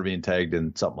 because I remember being tagged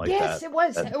in something like that. Yes, it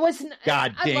was. It was.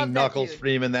 God dang Knuckles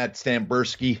Freeman, that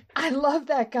Stambursky. I love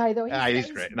that guy though.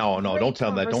 He's great. No, don't tell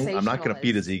him that. I'm not going to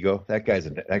feed his ego. That guy's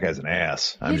an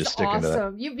ass. I'm just sticking awesome. to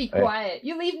that. You be quiet.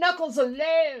 You leave Knuckles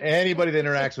alone. Anybody that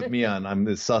interacts with me I'm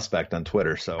the suspect on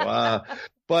Twitter. So,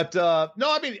 but no,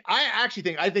 I mean, I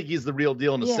think he's the real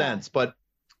deal in a sense. But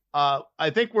I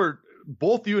think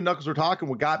both you and Knuckles were talking.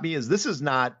 What got me is this is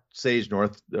not Sage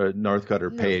Northcutt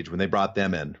or Page when they brought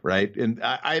them in, right? And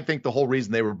I think the whole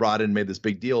reason they were brought in and made this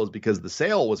big deal is because the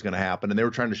sale was going to happen, and they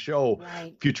were trying to show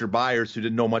future buyers who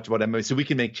didn't know much about MMA, so we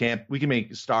can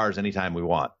make stars anytime we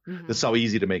want. Mm-hmm. This is how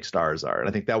easy to make stars are, and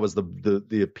I think that was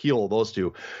the appeal of those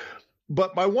two.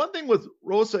 But my one thing with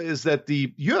Rosa is that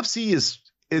the UFC is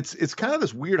it's kind of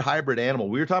this weird hybrid animal.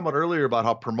 We were talking about earlier about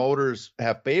how promoters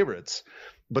have favorites,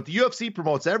 but the UFC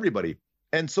promotes everybody.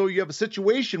 And so you have a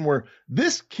situation where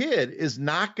this kid is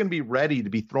not going to be ready to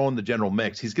be thrown in the general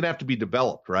mix. He's going to have to be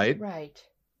developed, right? Right.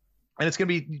 And it's going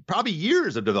to be probably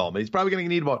years of development. He's probably going to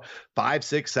need about 5,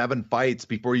 6, 7 fights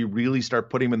before you really start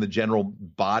putting him in the general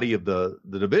body of the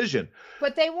division.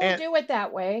 But they won't do it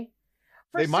that way.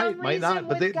 They might not,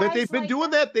 but they've been doing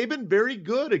that. They've been very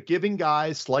good at giving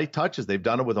guys slight touches. They've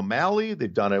done it with O'Malley.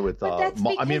 They've done it with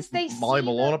Molly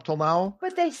Malone up till now.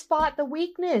 But they spot the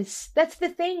weakness. That's the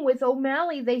thing with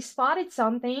O'Malley. They spotted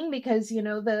something because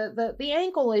the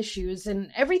ankle issues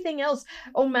and everything else.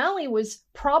 O'Malley was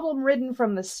problem ridden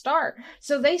from the start,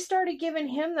 so they started giving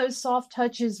him those soft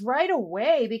touches right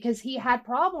away because he had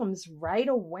problems right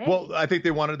away. Well, I think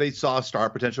they saw star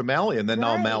potential O'Malley, and then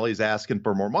now O'Malley's asking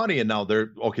for more money, and now they're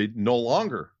okay. No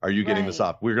longer are you getting this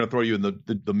up. We're going to throw you in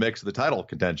the mix of the title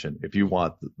contention if you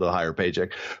want the higher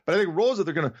paycheck. But I think Rosa,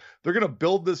 they're gonna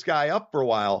build this guy up for a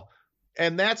while,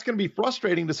 and that's going to be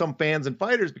frustrating to some fans and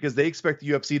fighters because they expect the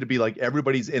UFC to be like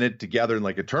everybody's in it together in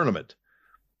like a tournament.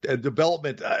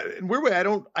 Development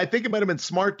I think it might have been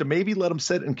smart to maybe let him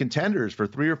sit in contenders for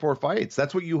 3 or 4 fights.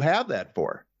 That's what you have that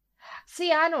for.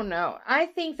 See, I don't know. I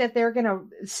think that they're going to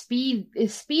speed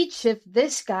shift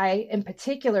this guy in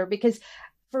particular because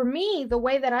for me, the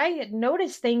way that I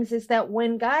notice things is that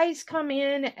when guys come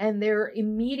in and they're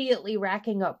immediately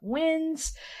racking up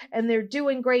wins and they're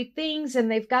doing great things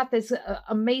and they've got this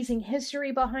amazing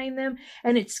history behind them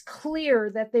and it's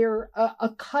clear that they're a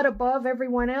cut above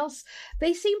everyone else,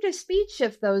 they seem to speed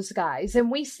shift those guys. And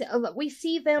we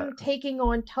see them taking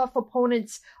on tough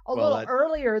opponents a little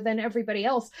earlier than everybody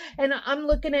else. And I'm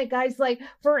looking at guys like,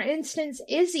 for instance,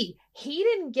 Izzy. He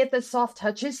didn't get the soft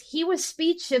touches. He was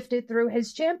speed shifted through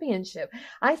his championship.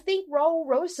 I think Raul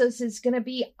Rosas is going to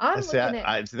be. I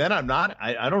don't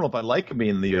know if I like him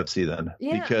being in the UFC then,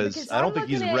 because I don't think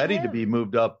he's ready to be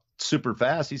moved up super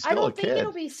fast. He's still a kid. I don't think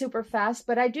it'll be super fast,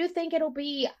 but I do think it'll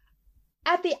be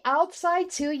at the outside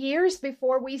 2 years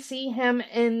before we see him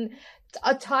in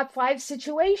a top 5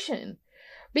 situation.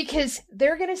 Because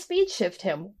they're going to speed shift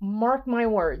him. Mark my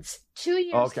words. 2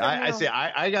 years. Okay, I see.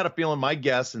 I got a feeling. My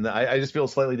guess, and I just feel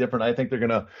slightly different. I think they're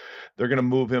gonna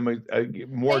move him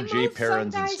more Jay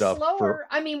Perrins and stuff. Slower.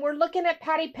 I mean, we're looking at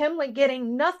Patty Pimblett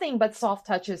getting nothing but soft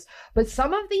touches, but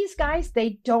some of these guys,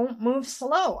 they don't move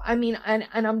slow. I mean, and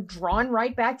I'm drawn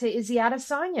right back to Izzy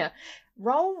Adesanya.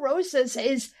 Raul Rosas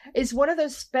is one of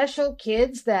those special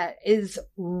kids that is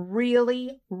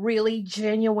really, really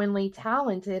genuinely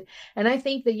talented. And I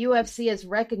think the UFC has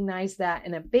recognized that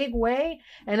in a big way.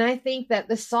 And I think that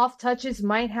the soft touches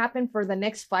might happen for the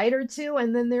next fight or two,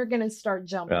 and then they're going to start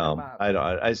jumping them up.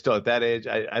 I still, at that age,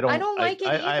 I don't like it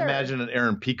either. I imagine an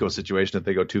Aaron Pico situation if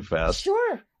they go too fast.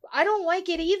 Sure. I don't like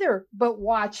it either, but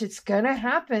watch, it's going to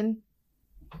happen.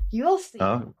 You'll see.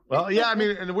 Well, yeah, I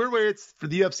mean, in a weird way, it's for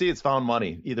the UFC, it's found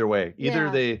money either way. Either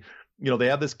they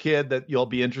have this kid that you'll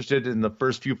be interested in the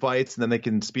first few fights, and then they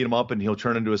can speed him up and he'll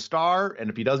turn into a star. And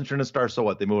if he doesn't turn into a star, so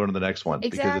what? They move on to the next one.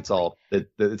 Exactly. Because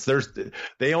it's theirs.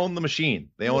 They own the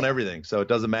machine. They own everything. So it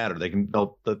doesn't matter.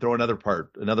 They'll throw another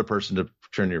person to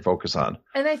turn your focus on.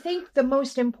 And I think the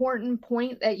most important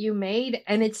point that you made,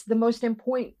 and it's the most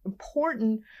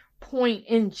important point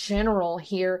in general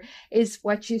here, is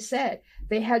what you said.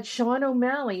 They had Sean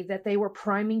O'Malley that they were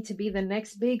priming to be the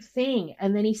next big thing,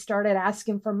 and then he started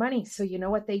asking for money. So you know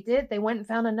what they did? They went and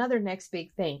found another next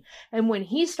big thing. And when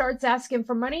he starts asking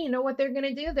for money, you know what they're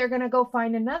going to do? They're going to go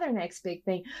find another next big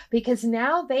thing, because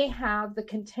now they have the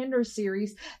Contender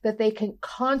Series that they can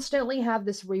constantly have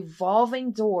this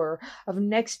revolving door of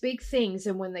next big things.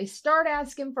 And when they start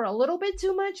asking for a little bit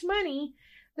too much money,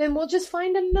 then we'll just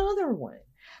find another one,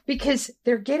 because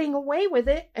they're getting away with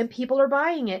it and people are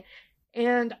buying it.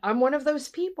 And I'm one of those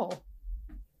people,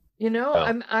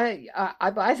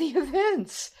 I buy the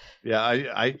events.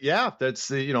 Yeah, that's,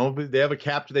 they have a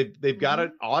cap. They've got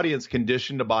an audience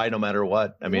conditioned to buy no matter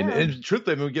what. I mean, and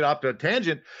truthfully, when we get off to a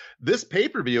tangent, this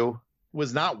pay-per-view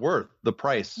was not worth the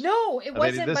price. No, it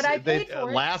wasn't, but I paid for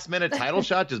it. Last minute title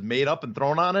shot just made up and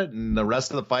thrown on it. And the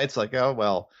rest of the fights, like, oh,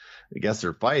 well, I guess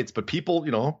they're fights, but people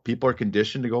are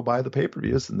conditioned to go buy the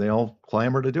pay-per-views and they all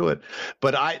clamor to do it.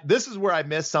 But this is where I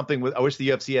missed something I wish the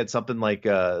UFC had something like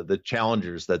the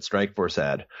challengers that Strikeforce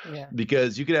had,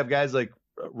 because you could have guys like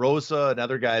Rosa and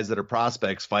other guys that are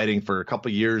prospects fighting for a couple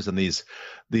of years in these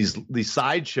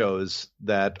side shows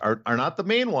that are not the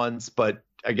main ones, but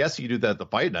I guess you do that at the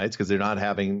fight nights because they're not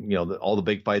having, all the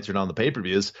big fights are not on the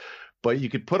pay-per-views. But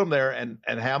you could put them there and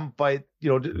have them fight.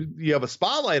 You have a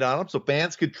spotlight on them so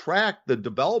fans could track the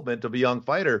development of a young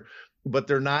fighter, but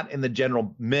they're not in the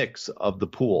general mix of the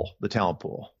pool, the talent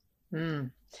pool.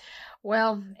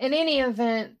 Well, in any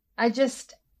event,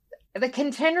 the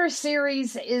Contender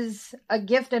Series is a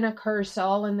gift and a curse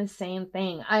all in the same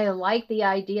thing. I like the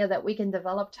idea that we can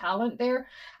develop talent there.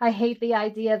 I hate the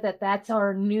idea that that's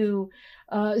our new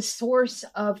source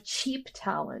of cheap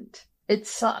talent. It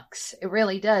sucks. It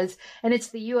really does. And it's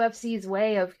the UFC's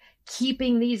way of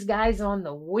keeping these guys on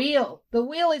the wheel. The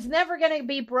wheel is never going to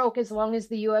be broke as long as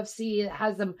the UFC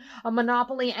has a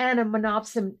monopoly and a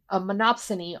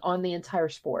monopsony on the entire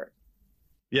sport.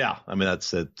 Yeah, I mean,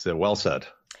 that's it. Well said.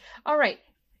 All right.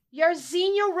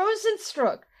 Jairzinho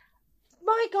Rozenstruik.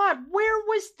 My God, where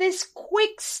was this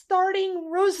quick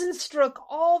starting Rozenstruik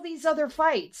all these other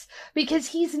fights? Because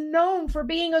he's known for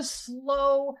being a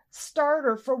slow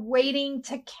starter, for waiting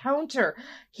to counter.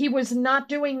 He was not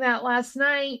doing that last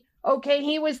night. Okay,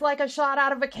 he was like a shot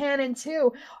out of a cannon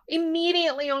too.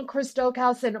 Immediately on Chris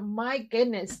Dokhaus, and my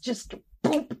goodness, just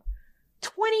boom,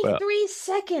 23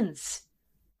 seconds.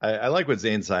 I like what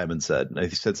Zane Simon said.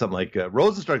 He said something like,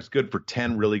 Rozenstruik's good for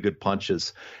 10 really good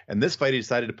punches. And this fight, he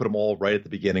decided to put them all right at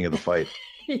the beginning of the fight.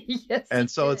 Yes. And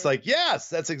so it's like, yes,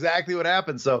 that's exactly what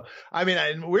happened. So, I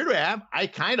mean, weirdly, I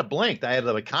kind of blinked. I had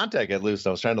a contact at loose.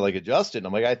 And I was trying to adjust it. And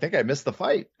I'm like, I think I missed the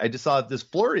fight. I just saw this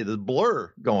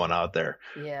blur going out there.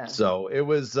 Yeah. So it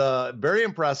was very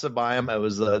impressive by him. It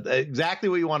was exactly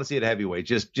what you want to see at heavyweight.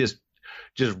 Just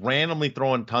randomly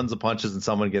throwing tons of punches and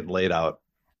someone getting laid out.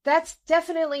 That's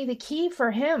definitely the key for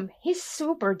him. He's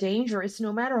super dangerous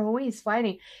no matter who he's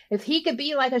fighting. If he could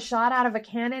be like a shot out of a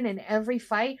cannon in every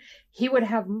fight, he would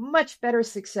have much better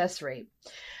success rate.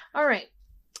 All right.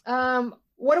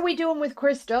 What are we doing with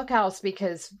Chris Dokhaus?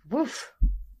 Because, woof,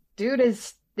 dude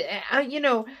is,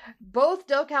 both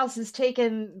Dokhaus has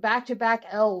taken back-to-back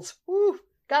L's. Woo,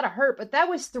 gotta hurt. But that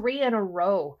was 3 in a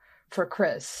row for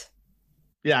Chris.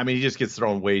 Yeah, I mean, he just gets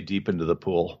thrown way deep into the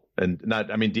pool. and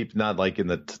not, I mean, deep, not like in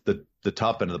the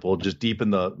top end of the pool, just deep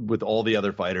with all the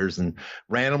other fighters, and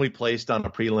randomly placed on a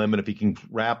prelim. And if he can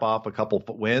wrap off a couple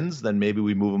wins, then maybe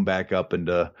we move him back up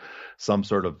into some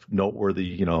sort of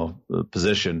noteworthy,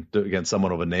 position against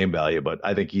someone of a name value. But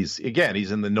I think he's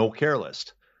in the no care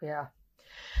list. Yeah.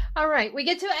 All right. We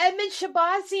get to Edmund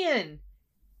Shabazian.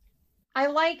 I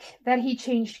like that he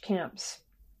changed camps.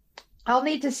 I'll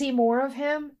need to see more of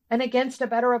him and against a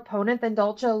better opponent than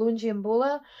Dolce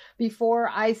Lungiambula before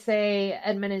I say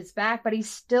Edmund is back, but he's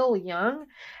still young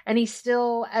and he's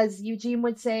still, as Eugene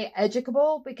would say,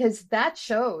 educable, because that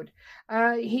showed.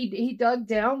 He dug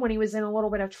down when he was in a little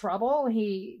bit of trouble.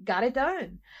 He got it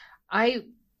done. I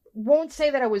won't say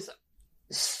that I was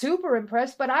super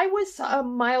impressed, but I was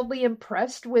mildly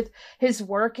impressed with his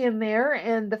work in there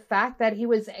and the fact that he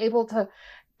was able to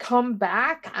come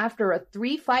back after a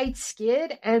 3-fight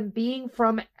skid and being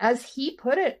from, as he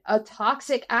put it, a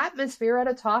toxic atmosphere at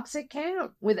a toxic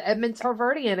camp with Edmund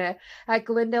Tarverdian at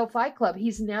Glendale Fight Club.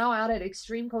 He's now out at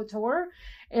Extreme Couture,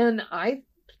 and I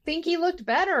think he looked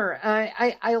better.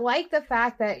 I like the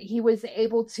fact that he was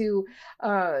able to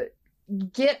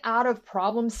get out of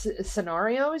problem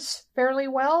scenarios fairly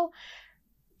well.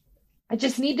 I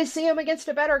just need to see him against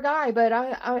a better guy, but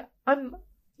I'm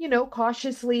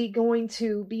cautiously going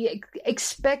to be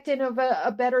expectant of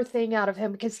a better thing out of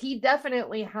him, because he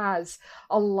definitely has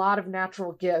a lot of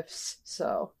natural gifts.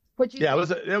 So what you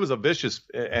think? It was a vicious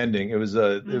ending. It was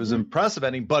it was an impressive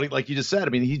ending, but like you just said, I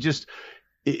mean,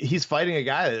 he's fighting a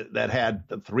guy that had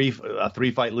a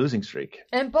 3-fight losing streak,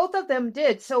 and both of them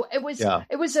did. So it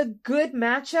was a good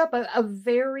matchup, a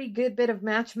very good bit of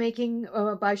matchmaking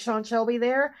by Sean Shelby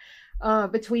there.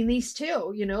 Between these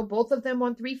two, both of them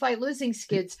on 3-fight losing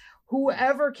skids.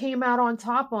 Whoever came out on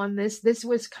top on this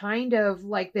was kind of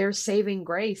like their saving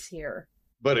grace here.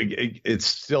 But it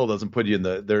still doesn't put you in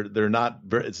they're not,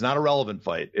 it's not a relevant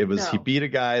fight. It was, he beat a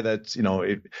guy that's,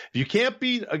 if you can't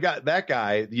beat that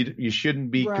guy, you shouldn't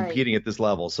be competing at this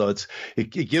level. So it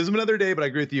gives him another day, but I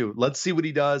agree with you. Let's see what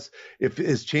he does. If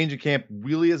his change of camp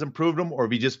really has improved him, or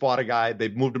if he just fought a guy,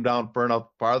 they've moved him down far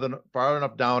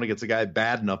enough down against a guy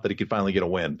bad enough that he could finally get a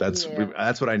win. That's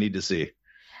what I need to see.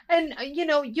 And,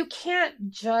 you can't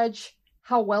judge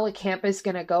how well a camp is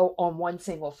going to go on one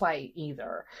single fight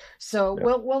either. So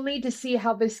we'll need to see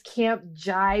how this camp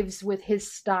jives with his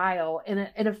style in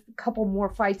a couple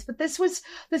more fights. But this was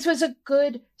a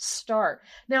good start.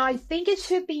 Now, I think it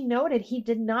should be noted, he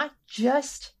did not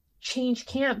just change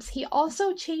camps. He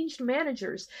also changed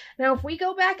managers. Now, if we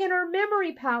go back in our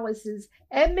memory palaces,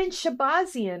 Edmund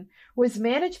Shabazian was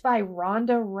managed by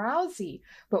Ronda Rousey.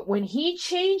 But when he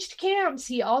changed camps,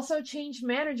 he also changed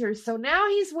managers. So now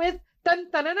he's with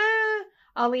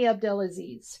Ali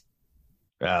Abdelaziz.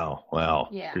 Oh, well.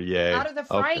 Yeah. Yay. Out of the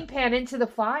frying pan into the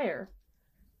fire.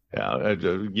 Yeah.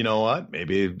 You know what?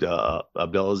 Maybe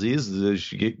Abdelaziz,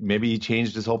 maybe he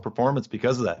changed his whole performance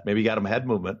because of that. Maybe he got him head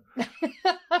movement.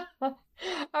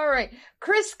 All right.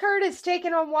 Chris Curtis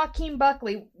taking on Joaquin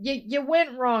Buckley. You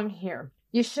went wrong here.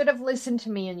 You should have listened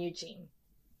to me and Eugene.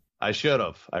 I should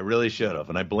have. I really should have.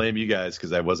 And I blame you guys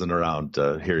because I wasn't around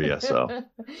to hear you. So,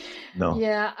 no.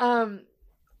 Yeah.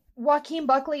 Joaquin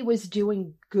Buckley was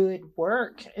doing good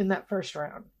work in that first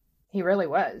round. He really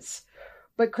was.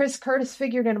 But Chris Curtis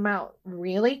figured him out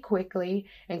really quickly.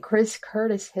 And Chris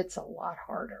Curtis hits a lot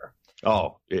harder.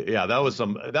 Oh, yeah. That was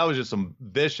just some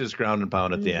vicious ground and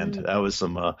pound at the end. That was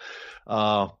some,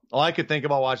 all I could think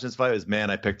about watching this fight was,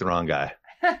 man, I picked the wrong guy.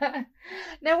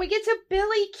 Now we get to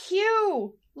Billy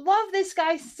Q. Love this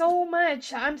guy so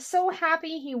much. I'm so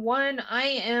happy he won. I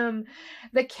am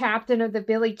the captain of the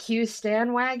Billy Q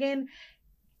stan wagon.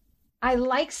 I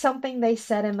like something they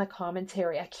said in the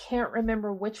commentary. I can't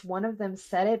remember which one of them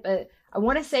said it, but I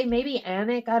want to say maybe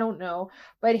Anik, I don't know.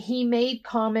 But he made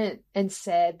comment and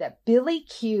said that Billy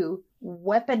Q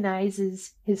weaponizes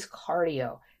his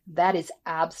cardio. That is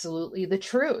absolutely the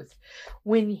truth.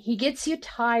 When he gets you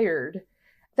tired,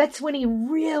 that's when he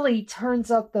really turns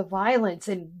up the violence,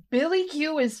 and Billy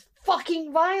Q is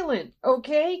fucking violent,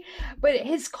 okay? But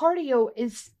his cardio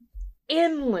is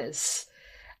endless.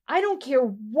 I don't care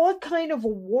what kind of a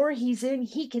war he's in,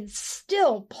 he can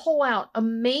still pull out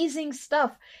amazing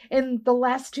stuff in the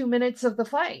last 2 minutes of the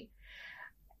fight.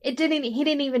 He didn't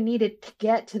even need it to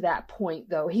get to that point,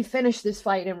 though. He finished this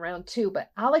fight in round 2, but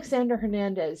Alexander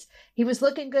Hernandez, he was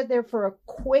looking good there for a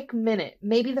quick minute,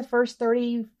 maybe the first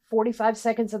 45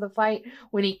 seconds of the fight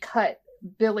when he cut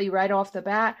Billy right off the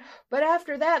bat. But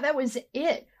after that, that was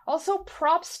it. Also,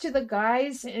 props to the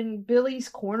guys in Billy's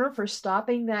corner for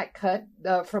stopping that cut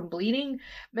from bleeding.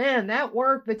 Man, that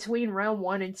work between round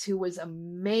 1 and 2 was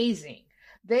amazing.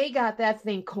 They got that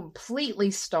thing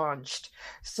completely staunched.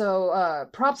 So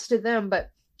props to them.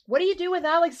 But what do you do with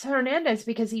Alex Hernandez?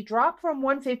 Because he dropped from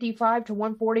 155 to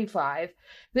 145.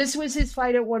 This was his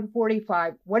fight at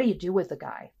 145. What do you do with the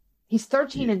guy? He's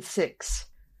 13-6.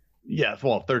 Yeah,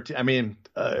 well, 13. I mean,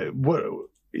 the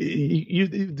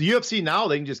UFC now,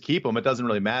 they can just keep him. It doesn't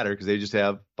really matter because they just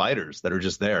have fighters that are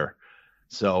just there.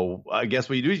 So I guess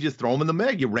what you do is you just throw him in the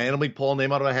MIG. You randomly pull a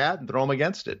name out of a hat and throw him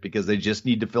against it because they just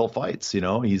need to fill fights. You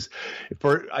know,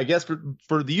 for the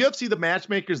UFC, the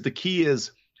matchmakers, the key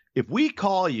is if we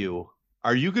call you,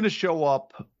 are you going to show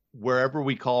up wherever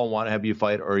we call and want to have you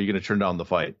fight, or are you going to turn down the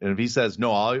fight? And if he says,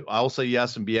 no, I'll say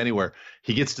yes and be anywhere,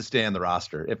 he gets to stay on the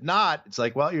roster. If not, it's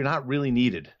like, well, you're not really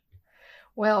needed.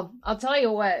 Well, I'll tell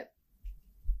you what,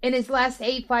 in his last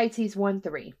 8 fights, he's won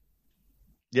 3.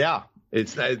 Yeah.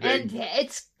 And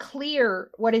it's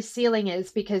clear what his ceiling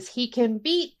is because he can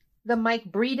beat the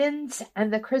Mike Breedens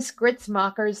and the Chris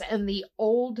Gritzmakers and the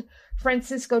old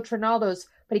Francisco Trinaldos,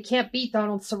 but he can't beat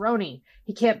Donald Cerrone.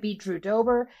 He can't beat Drew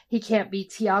Dober. He can't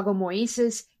beat Thiago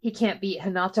Moises. He can't beat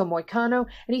Renato Moicano.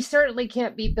 And he certainly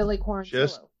can't beat Billy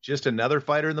Quarantillo. Just another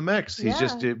fighter in the mix. He's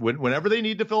just, whenever they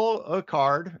need to fill a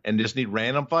card and just need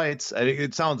random fights,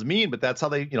 it sounds mean, but that's how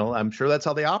they, I'm sure that's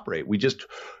how they operate.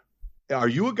 Are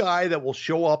you a guy that will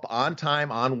show up on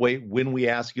time, on weight when we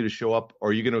ask you to show up,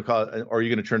 or are you going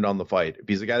to turn down the fight? If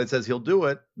he's a guy that says he'll do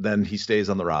it, then he stays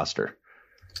on the roster.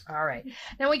 All right.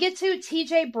 Now we get to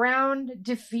TJ Brown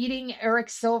defeating Eric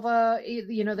Silva.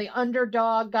 The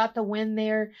underdog got the win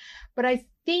there. But I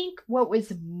think what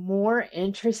was more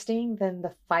interesting than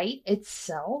the fight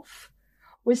itself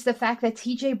was the fact that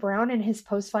TJ Brown in his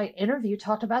post-fight interview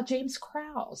talked about James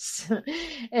Krause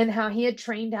and how he had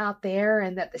trained out there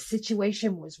and that the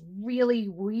situation was really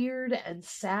weird and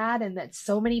sad and that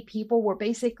so many people were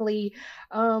basically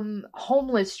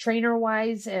homeless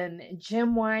trainer-wise and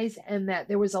gym-wise, and that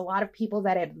there was a lot of people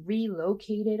that had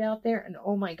relocated out there. And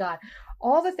oh my God,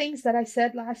 all the things that I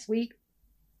said last week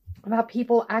about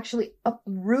people actually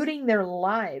uprooting their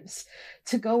lives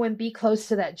to go and be close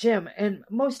to that gym. And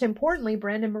most importantly,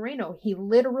 Brandon Moreno, he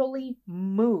literally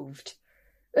moved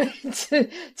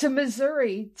to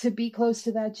Missouri to be close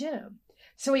to that gym.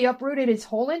 So he uprooted his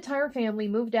whole entire family,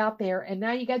 moved out there, and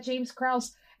now you got James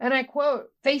Krause, and I quote,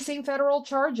 facing federal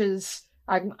charges.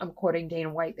 I'm quoting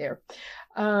Dana White there.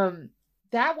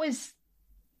 That was,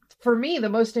 for me, the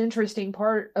most interesting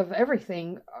part of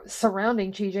everything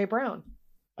surrounding TJ Brown.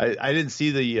 I didn't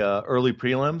see the early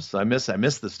prelims. I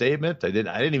missed the statement. I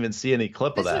didn't even see any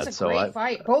clip of that. This was a great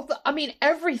fight.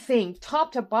 Everything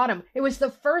top to bottom. It was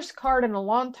the first card in a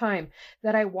long time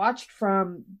that I watched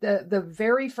from the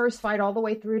very first fight all the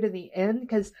way through to the end.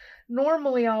 Because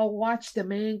normally I'll watch the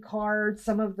main card,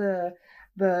 some of the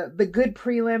good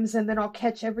prelims, and then I'll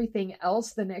catch everything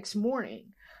else the next morning.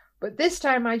 But this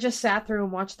time I just sat through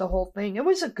and watched the whole thing. It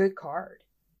was a good card.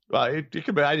 Well, it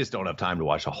could be. I just don't have time to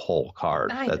watch a whole card.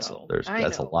 That's a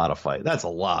lot of fight. That's a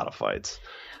lot of fights.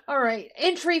 All right,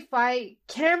 entry fight: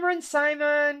 Cameron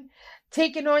Simon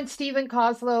taking on Stephen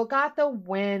Kozlow, got the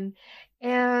win,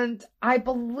 and I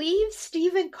believe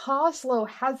Stephen Kozlow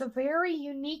has a very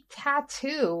unique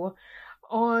tattoo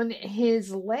on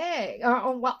his leg.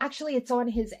 Well, actually, it's on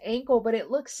his ankle, but it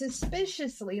looks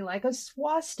suspiciously like a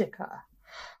swastika.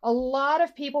 A lot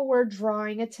of people were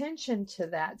drawing attention to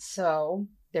that, so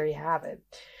there you have it.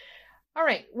 All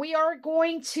right, we are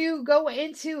going to go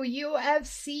into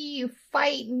UFC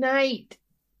Fight Night.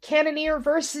 Cannonier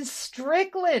versus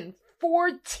Strickland.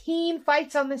 14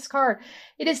 fights on this card.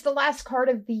 It is the last card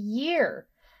of the year.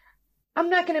 I'm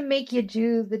not going to make you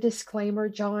do the disclaimer,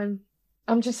 John.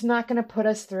 I'm just not going to put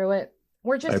us through it.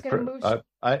 We're just going to move.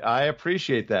 I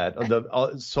appreciate that.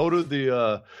 So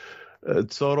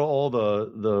do all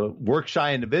the work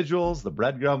shy individuals, the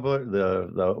bread grumbler,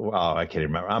 I can't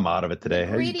remember. I'm out of it today.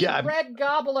 Greedy bread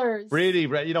gobblers.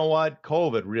 You know what?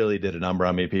 COVID really did a number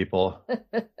on me, people.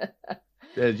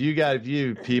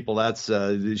 You people, that's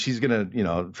she's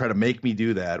gonna try to make me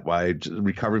do that while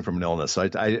recovering from an illness. So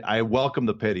I welcome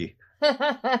the pity.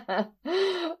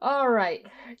 All right.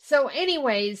 So,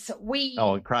 anyways,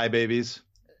 and crybabies.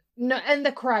 No, and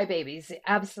the crybabies,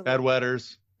 absolutely.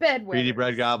 Bedwetters. Greedy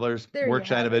bread gobblers, work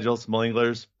shy individuals,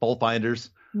 malinglers, bull finders.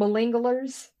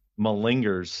 Malingers.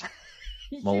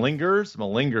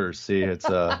 See, it's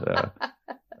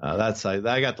that's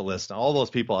I got the list. All those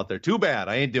people out there. Too bad.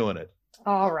 I ain't doing it.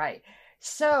 All right.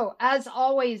 So, as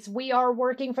always, we are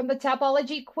working from the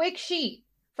Tapology quick sheet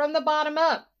from the bottom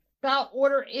up. Bout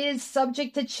order is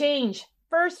subject to change.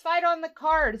 First fight on the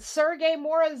card, Sergey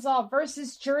Morozov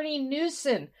versus Journey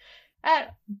Newson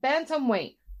at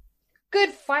bantamweight. good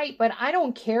fight, but I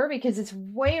don't care because it's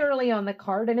way early on the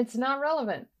card and it's not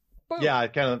relevant. Boom. Yeah,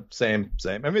 kind of same.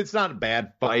 I mean, it's not a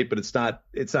bad fight, but it's not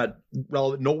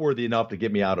relevant, noteworthy enough to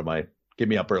get me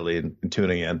up early and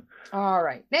tuning in. All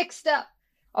right. Next up,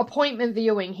 appointment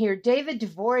viewing here. David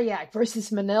Dvorak versus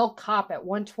Manel Kape at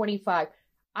 125.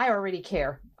 I already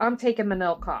care. I'm taking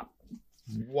Manel Kape.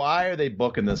 Why are they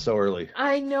booking this so early?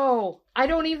 I know. I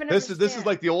don't even understand. This is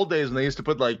like the old days when they used to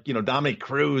put Dominic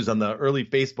Cruz on the early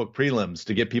Facebook prelims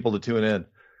to get people to tune in.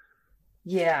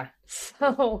 Yeah.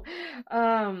 So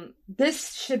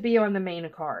this should be on the main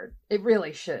card. It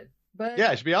really should. But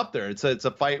yeah, it should be up there. It's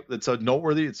a fight. It's a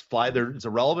noteworthy. It's a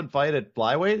relevant fight at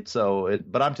flyweight.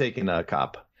 But I'm taking a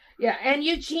Kape. Yeah, and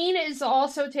Eugene is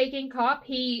also taking Kape.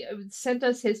 He sent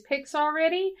us his picks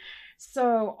already.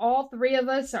 So all three of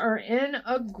us are in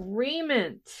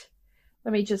agreement.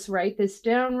 Let me just write this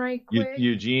down right quick.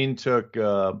 Eugene took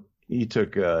David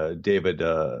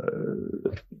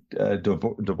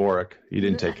Dvorak. He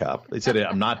didn't take Kape. They said,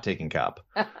 I'm not taking Kape.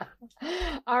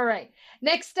 All right.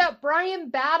 Next up, Brian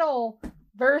Battle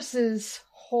versus,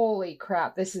 holy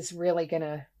crap, this is really going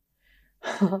to...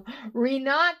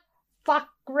 Rinat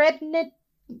Fakhretdinov.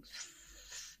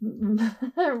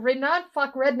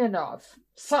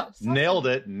 Nailed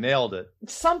it.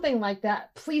 Something like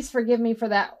that. Please forgive me for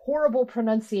that horrible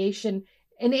pronunciation.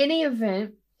 In any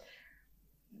event,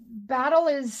 Battle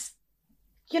is,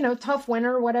 tough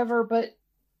winner, whatever, but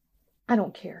I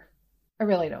don't care. I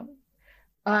really don't.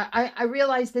 I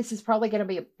realize this is probably going to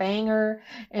be a banger,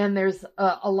 and there's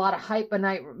a lot of hype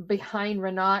behind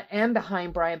Rinat and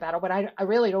behind Brian Battle, but I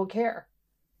really don't care.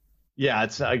 Yeah,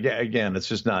 it's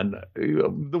just not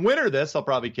the winner of this. I'll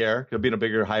probably care. Could be in a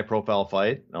bigger, high-profile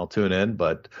fight. I'll tune in,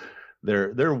 but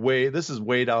this is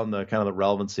way down the kind of the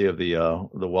relevancy of the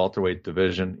welterweight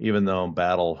division. Even though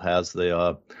Battle has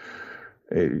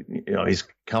he's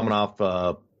coming off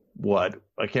what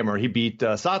I can't remember. He beat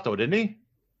Sato, didn't he?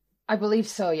 I believe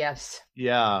so, yes.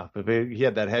 Yeah, but he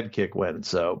had that head kick win.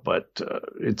 So, but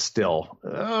it's still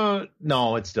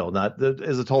no, it's still not.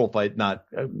 As a total fight, not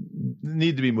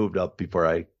need to be moved up before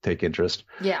I take interest.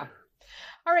 Yeah.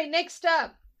 All right, next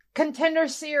up, Contender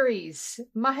Series,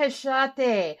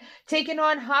 Maheshate taking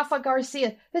on Rafa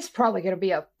Garcia. This is probably going to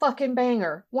be a fucking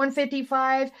banger.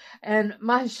 155, and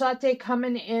Maheshate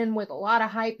coming in with a lot of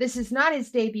hype. This is not his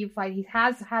debut fight. He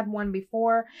has had one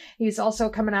before. He's also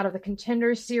coming out of the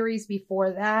Contender Series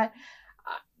before that.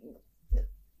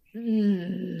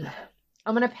 I'm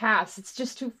going to pass. It's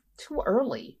just too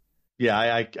early. Yeah,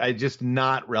 I just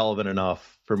not relevant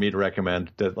enough for me to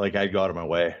recommend that. Like, I'd go out of my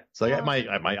way. It's like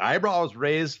my eyebrows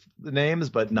raised the names,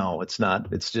 but no, it's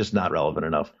not. It's just not relevant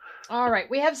enough. All right,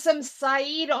 we have some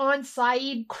Saeed on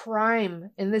Saeed crime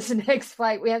in this next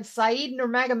fight. We have Saeed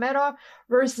Nurmagomedov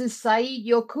versus Saeed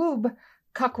Yakub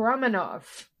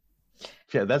Kakramanov.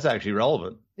 Yeah, that's actually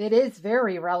relevant. It is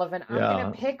very relevant. I'm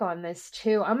going to pick on this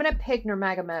too. I'm going to pick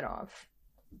Nurmagomedov.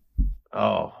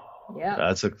 Oh. Yeah,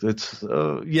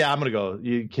 I'm gonna go.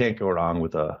 You can't go wrong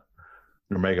with a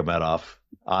Nurmagomedov.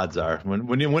 Odds are,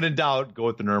 when in doubt, go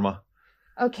with the Nurma.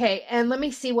 Okay, and let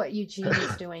me see what Eugene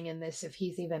is doing in this, if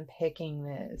he's even picking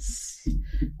this.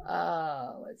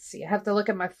 Let's see. I have to look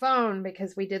at my phone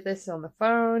because we did this on the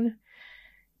phone.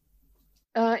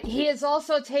 He is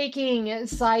also taking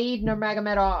Saeed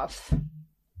Nurmagomedov.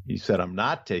 You said I'm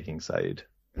not taking Saeed.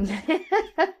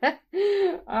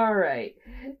 All right.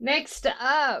 Next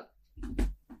up.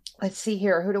 Let's see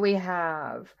here. Who do we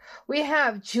have? We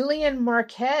have Julian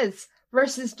Marquez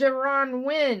versus Deron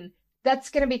Wynn. That's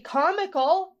going to be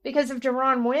comical because of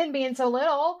Deron Wynn being so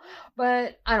little,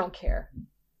 but I don't care.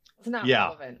 It's not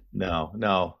relevant.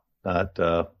 No, not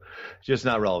just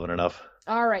not relevant enough.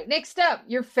 All right. Next up,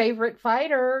 your favorite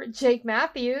fighter, Jake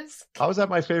Matthews. How is that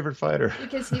my favorite fighter?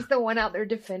 Because he's the one out there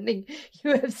defending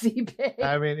UFC pay.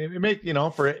 I mean, it makes,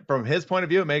 from his point of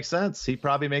view, it makes sense. He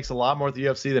probably makes a lot more at the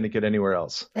UFC than he could anywhere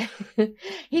else.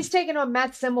 He's taking on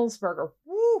Matt Simmelsberger.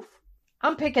 Woo!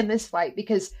 I'm picking this fight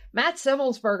because Matt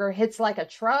Simmelsberger hits like a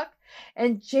truck,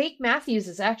 and Jake Matthews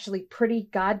is actually pretty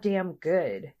goddamn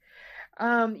good.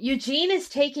 Eugene is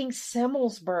taking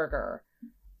Simmelsberger.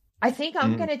 I think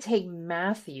I'm going to take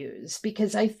Matthews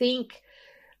because I think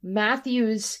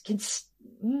Matthews can... Fuck.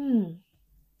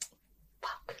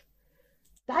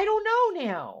 I don't know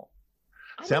now.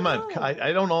 I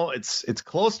don't know. It's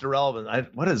close to relevant. I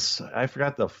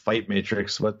forgot the fight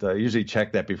matrix. I usually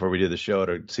check that before we do the show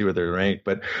to see where they're ranked.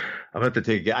 But I'm going to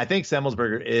take. I think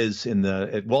Simmelsberger is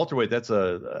at welterweight. That's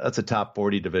a top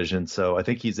 40 division. So I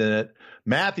think he's in it.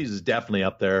 Matthews is definitely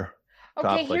up there.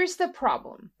 Okay, here's the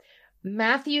problem.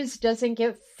 Matthews doesn't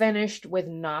get finished with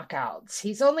knockouts.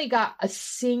 He's only got a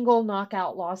single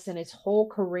knockout loss in his whole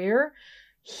career.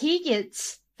 He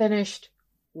gets finished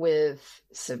with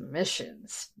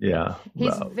submissions. Yeah.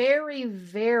 He's very,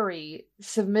 very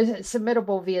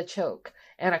submittable via choke.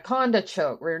 Anaconda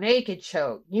choke, rear naked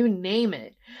choke, you name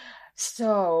it.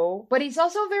 So, but he's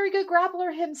also a very good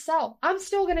grappler himself. I'm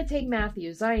still going to take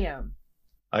Matthews. I am.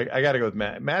 I got to go with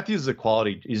Matthews is a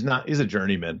quality. He's a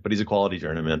journeyman, but he's a quality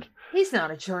journeyman. He's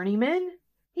not a journeyman.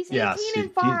 He's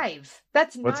 18-5.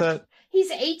 That's not. What's that?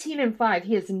 He's 18-5.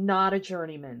 He is not a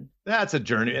journeyman. That's a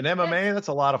journey. In MMA, that's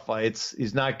a lot of fights.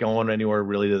 He's not going anywhere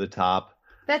really to the top.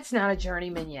 That's not a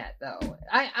journeyman yet, though.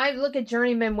 I look at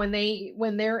journeymen when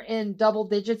they're in double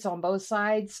digits on both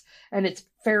sides and it's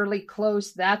fairly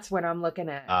close. That's what I'm looking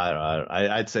at.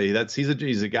 I'd say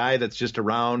he's a guy that's just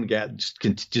around, just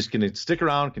going to stick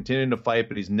around, continuing to fight,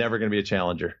 but he's never going to be a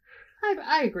challenger.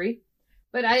 I agree,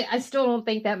 but I still don't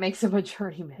think that makes him a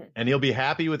journeyman. And he'll be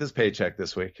happy with his paycheck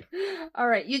this week. All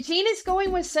right, Eugene is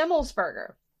going with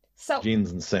Simmelsberger. So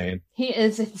Eugene's insane. He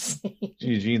is insane.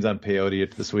 Eugene's on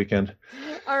peyote this weekend.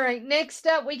 All right, next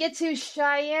up, we get to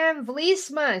Cheyenne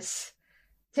Vliesmus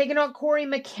taking on Corey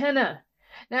McKenna.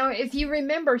 Now, if you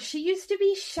remember, she used to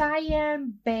be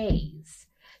Cheyenne Bays.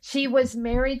 She was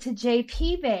married to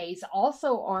JP Bays,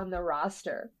 also on the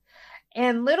roster.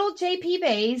 And little JP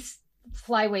Bays,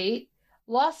 flyweight,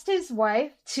 lost his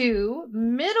wife to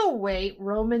middleweight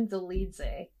Roman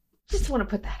Dolidze. Just want to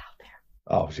put that out.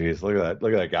 Oh, geez, look at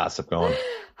that gossip going.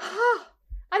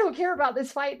 I don't care about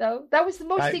this fight, though. That was the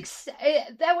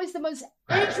most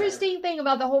interesting thing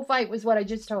about the whole fight was what I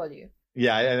just told you.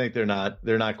 Yeah, I think they're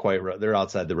not quite. They're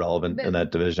outside the relevant in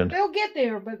that division. They'll get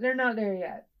there, but they're not there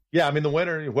yet. Yeah, I mean the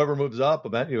winner, whoever moves up,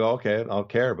 event, you go, okay, I'll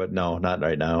care, but no, not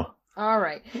right now. All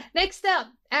right. Next up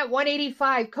at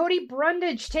 185, Cody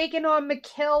Brundage taking on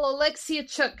Mikhail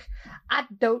Alexiachuk. I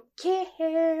don't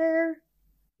care.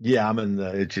 Yeah, I'm in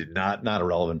it's not a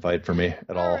relevant fight for me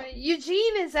at all. Right.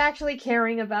 Eugene is actually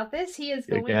caring about this. He is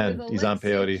going again. He's on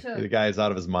peyote. The guy is out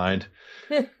of his mind.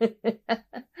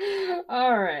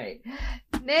 All right.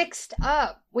 Next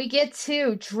up, we get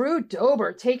to Drew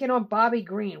Dober taking on Bobby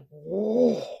Green.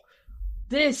 Whoa,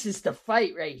 this is the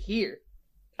fight right here.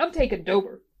 I'm taking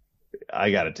Dober. I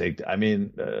gotta take. I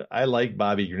mean, I like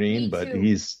Bobby Green, but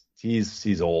he's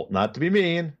old. Not to be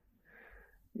mean.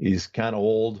 He's kind of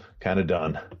old, kind of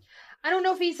done. I don't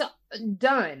know if he's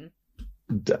done.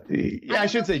 I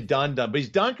should say done, but he's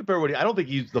done compared to what I don't think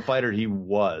he's the fighter he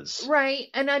was. Right,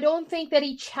 and I don't think that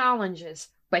he challenges,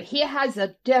 but he has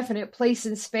a definite place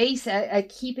in space at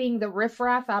keeping the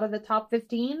riffraff out of the top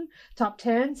 15, top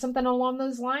 10, something along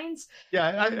those lines.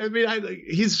 Yeah, I mean,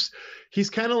 he's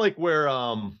kind of like where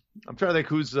I'm trying to think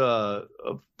who's an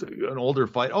older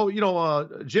fight. Oh,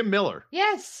 Jim Miller.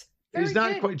 Yes. He's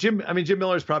not quite Jim. I mean, Jim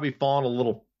Miller's probably fallen a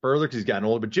little further because he's gotten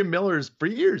older. But Jim Miller's for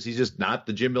years, he's just not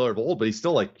the Jim Miller of old. But he's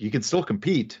still he can still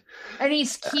compete. And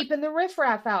he's keeping the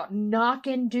riffraff out,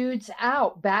 knocking dudes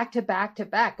out back to back to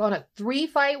back on a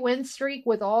 3-fight win streak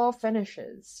with all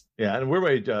finishes. Yeah, and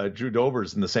we're Drew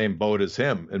Dober's in the same boat as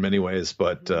him in many ways,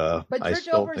 but Drew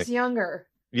Dober's younger.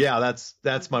 Yeah,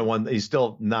 that's my one. He's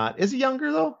still not. Is he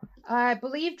younger though? I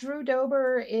believe Drew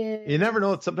Dober is. You never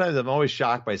know. Sometimes I'm always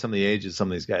shocked by some of the ages some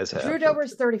of these guys have. Drew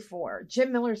Dober's 34.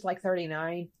 Jim Miller's like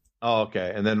 39. Oh,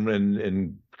 okay. And then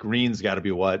and Green's got to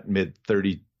be what, mid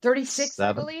 30? 36,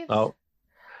 I believe. Oh,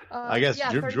 I guess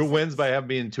Drew wins by having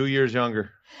being 2 years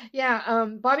younger. Yeah,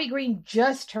 Bobby Green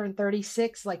just turned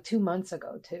 36 like 2 months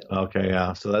ago too. Okay,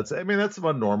 yeah. So that's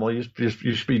about normal. You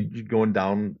should be going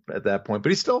down at that point. But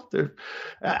he's still there.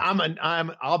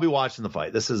 I'll be watching the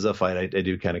fight. This is a fight I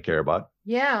do kind of care about.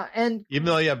 Yeah, and even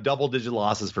though you have double-digit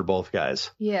losses for both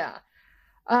guys. Yeah.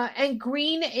 And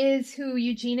Green is who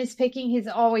Eugene is picking. He's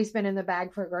always been in the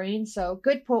bag for Green. So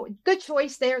good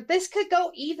choice there. This could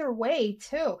go either way,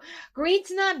 too.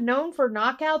 Green's not known for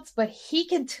knockouts, but he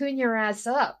can tune your ass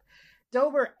up.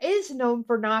 Dober is known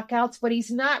for knockouts, but he's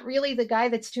not really the guy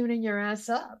that's tuning your ass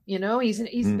up.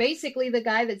 He's basically the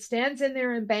guy that stands in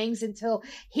there and bangs until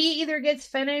he either gets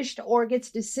finished or gets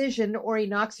decisioned or he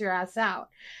knocks your ass out.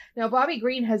 Now, Bobby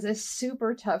Green has a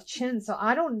super tough chin, so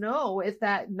I don't know if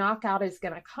that knockout is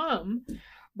going to come,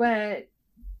 but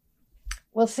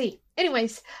we'll see.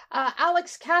 Anyways,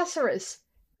 Alex Caceres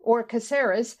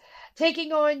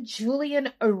taking on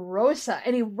Julian Erosa.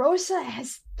 And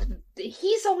Erosa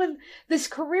he's on this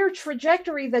career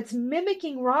trajectory that's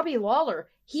mimicking Robbie Lawler.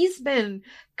 He's been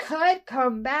cut,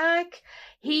 come back.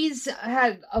 He's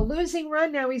had a losing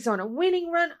run. Now he's on a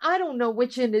winning run. I don't know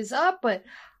which end is up, but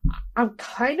I'm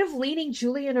kind of leaning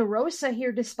Julian Erosa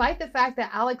here, despite the fact that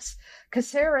Alex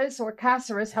Caceres, or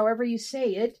Caceres, however you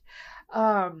say it,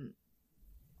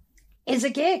 is a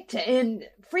gift and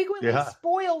frequently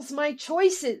spoils my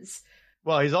choices.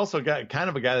 Well, he's also got kind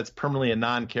of a guy that's permanently a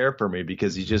non-care for me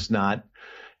because he's just not.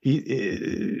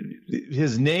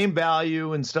 His name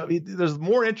value and stuff. There's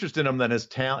more interest in him than his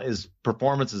talent, his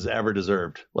performance has ever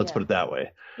deserved. Let's put it that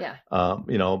way. Yeah. I'll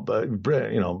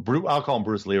call him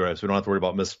Bruce Leroy, so we don't have to worry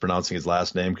about mispronouncing his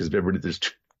last name because there's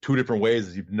two different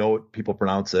ways people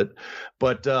pronounce it.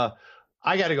 But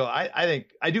I got to go. I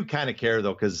think I do kind of care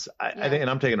though because I think, and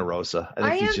I'm taking Erosa.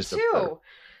 I think he's just too.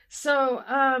 So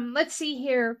let's see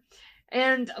here.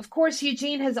 And, of course,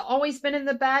 Eugene has always been in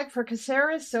the bag for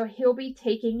Caceres, so he'll be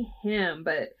taking him.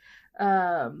 But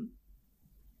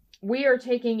we are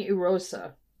taking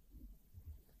Erosa.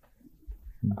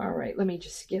 All right, let me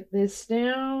just get this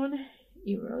down.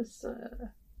 Erosa.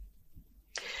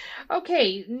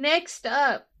 Okay, next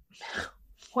up.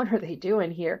 What are they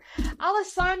doing here?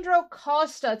 Alessandro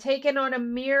Costa taking on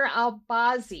Amir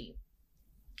Albazi.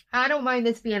 I don't mind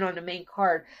this being on the main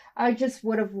card. I just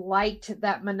would have liked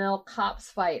that Manel Kops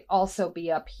fight also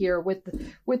be up here with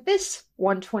this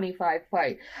 125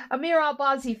 fight. Amir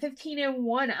Albazi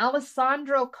 15-1,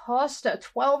 Alessandro Costa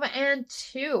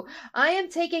 12-2. I am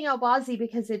taking Albazi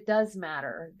because it does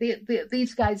matter.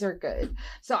 These guys are good,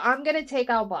 so I'm gonna take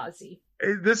Albazi.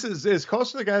 This is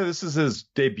Costa the guy. This is his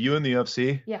debut in the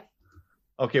UFC. Yeah.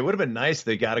 Okay, it would have been nice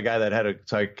they got a guy that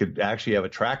could actually have a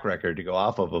track record to go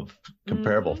off of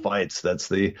comparable fights. That's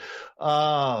the,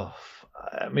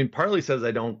 Partly says I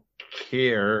don't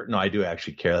care. No, I do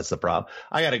actually care. That's the problem.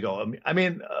 I got to go.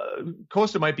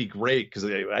 Costa might be great because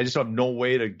I just have no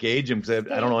way to gauge him because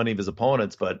I don't know any of his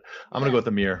opponents, but I'm going to go with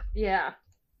Amir. Yeah.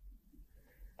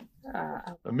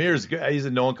 Amir's good. He's a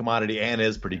known commodity and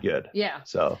is pretty good. Yeah.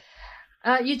 So.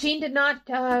 Eugene did not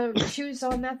choose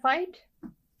on that fight.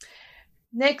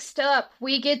 Next up,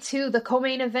 we get to the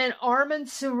co-main event, Arman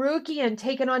Tsarukyan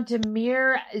taking on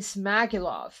Damir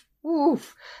Ismagulov.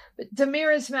 Oof.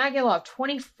 Damir Ismagulov,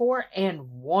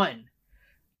 24-1.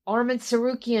 Arman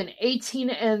Tsarukyan,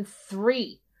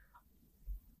 18-3.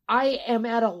 I am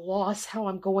at a loss how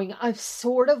I'm going. I'm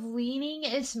sort of leaning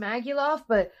Ismagulov,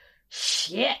 but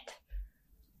shit.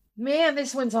 Man,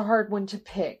 this one's a hard one to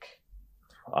pick.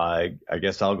 I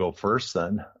guess I'll go first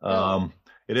then.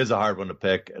 It is a hard one to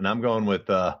pick, and I'm going with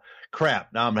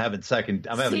crap. Now I'm having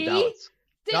doubts.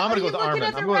 No, I'm going to go with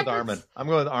Arman. I'm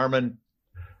going with Arman.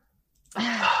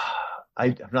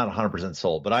 I'm not 100%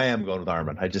 sold, but I am going with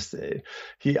Arman. I just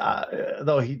he lost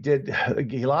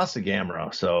to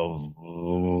Gamrot,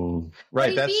 so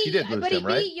right. He did lose but him,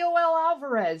 right? He beat Yoel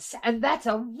Alvarez, and that's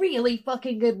a really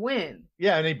fucking good win.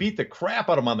 Yeah, and he beat the crap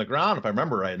out of him on the ground, if I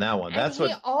remember right in that one. And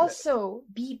he also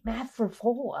beat Matt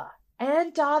Frivola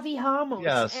and Davi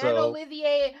Ramos and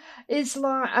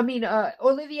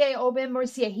Olivier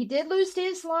Aubin-Mercier. He did lose to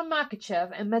Islam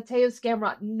Makhachev and Mateusz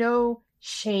Gamrot. No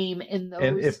shame in those.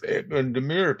 And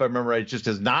Damir, if I remember right, just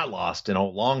has not lost in a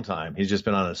long time. He's just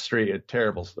been on a streak,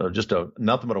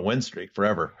 nothing but a win streak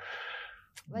forever.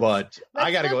 But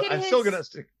I got to go. I'm still going to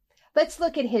stick. Let's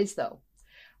look at his, though.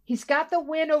 He's got the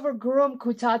win over Guram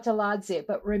Kutateladze,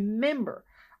 but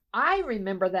I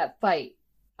remember that fight.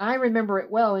 I remember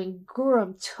it well, and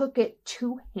Guram took it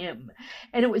to him.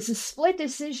 And it was a split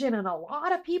decision, and a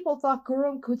lot of people thought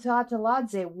Guram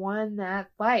Kutateladze won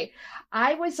that fight.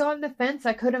 I was on the fence.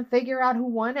 I couldn't figure out who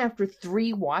won after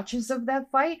 3 watches of that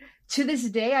fight. To this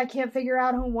day, I can't figure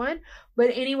out who won.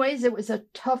 But anyways, it was a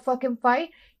tough fucking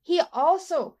fight. He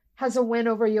also has a win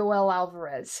over Yoel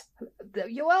Alvarez.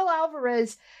 Yoel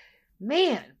Alvarez,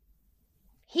 man,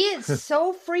 he is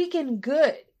so freaking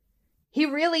good. He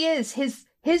really is.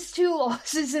 His 2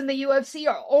 losses in the UFC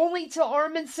are only to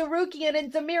Arman Tsarukyan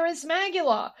and Damir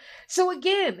Ismagulov. So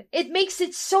again, it makes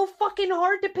it so fucking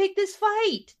hard to pick this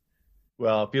fight.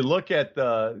 Well, if you look at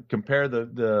compare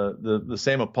the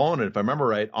same opponent, if I remember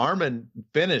right, Arman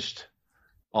finished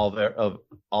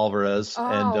Alvarez,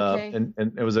 and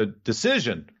it was a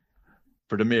decision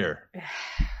for Damir.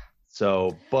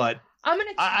 So, but I'm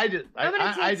gonna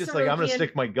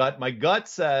stick my gut. My gut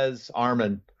says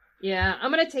Arman. Yeah,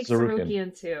 I'm going to take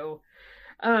Tsarukyan too.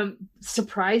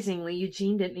 Surprisingly,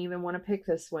 Eugene didn't even want to pick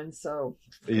this one, so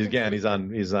he's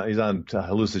on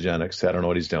hallucinogenics. I don't know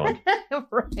what he's doing.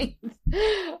 Right.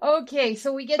 Okay,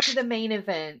 so we get to the main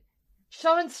event.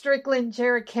 Sean Strickland,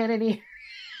 Jared Cannonier.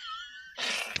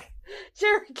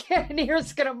 Jared Cannonier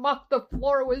is going to mop the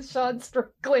floor with Sean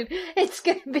Strickland. It's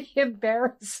going to be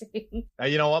embarrassing.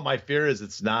 You know what? My fear is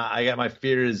it's not. My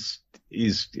fear is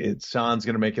Sean's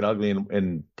going to make it ugly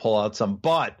and pull out some.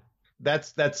 But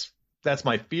that's that's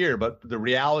my fear. But the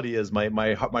reality is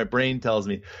my brain tells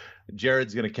me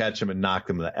Jared's going to catch him and knock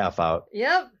him the F out.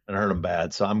 Yep. And hurt him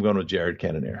bad. So I'm going with Jared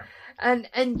Cannonier. And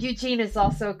Eugene is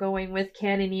also going with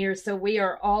Cannonier, so we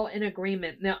are all in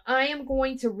agreement. Now, I am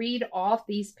going to read off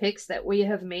these picks that we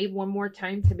have made one more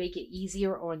time to make it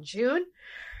easier on June.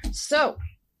 So,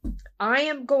 I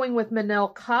am going with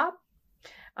Manel Kape.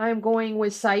 I am going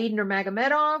with Said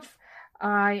Nurmagomedov.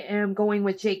 I am going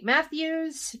with Jake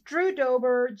Matthews, Drew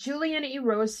Dober, Julian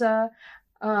Erosa,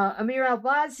 Amir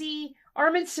Albazi,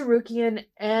 Armin Sarukian,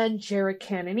 and Jared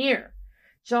Cannonier.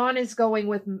 John is going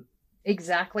with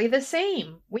exactly the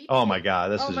same. Oh my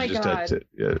God, this is just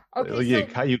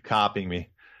okay, you copying me.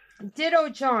 Ditto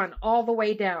John all the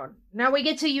way down. Now we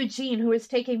get to Eugene, who is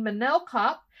taking Manel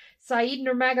Kape, Said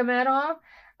Nurmagomedov,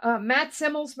 Matt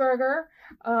Simmelsberger,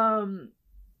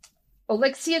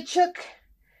 Oleksiejczuk,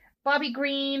 Bobby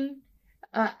Green,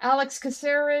 Alex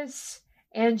Caceres,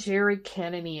 and Jared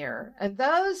Cannonier. And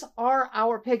those are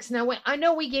our picks. Now, I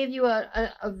know we gave you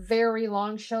a very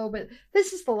long show, but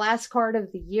this is the last card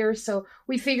of the year, so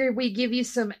we figured we'd give you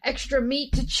some extra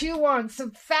meat to chew on,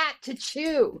 some fat to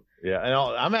chew. Yeah, and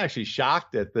I'm actually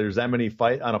shocked that there's that many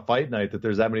on a fight night, that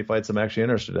there's that many fights I'm actually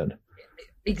interested in.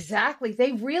 Exactly.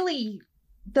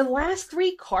 The last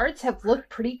 3 cards have looked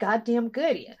pretty goddamn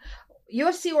good.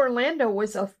 UFC Orlando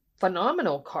was a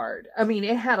phenomenal card. I mean,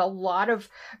 it had a lot of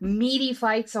meaty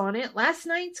fights on it. Last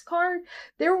night's card,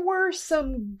 there were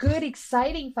some good,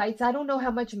 exciting fights. I don't know how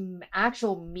much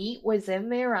actual meat was in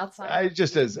there outside.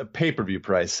 Just as a pay-per-view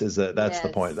price that's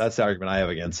the point. That's the argument I have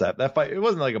against that. That fight, it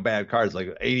wasn't like a bad card. It's like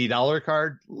an $80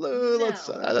 card.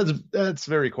 That's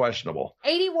very questionable.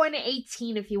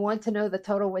 $81.18 if you want to know the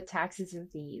total with taxes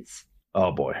and fees.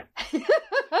 Oh boy.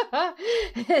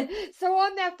 So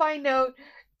on that fine note,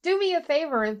 do me a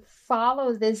favor and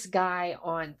follow this guy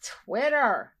on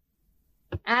Twitter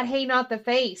at Hey Not the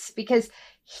Face, because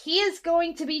he is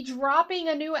going to be dropping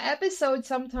a new episode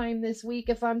sometime this week,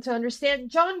 if I'm to understand.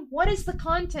 John, what is the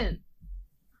content?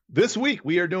 This week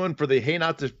we are doing for the Hey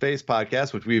Not the Face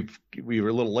podcast, which we were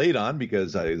a little late on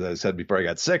because, as I said before, I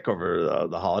got sick over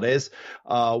the holidays.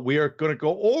 We are going to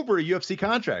go over a UFC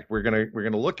contract. We're going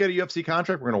to look at a UFC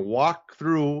contract. We're going to walk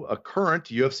through a current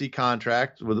UFC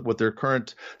contract with what their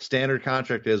current standard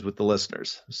contract is with the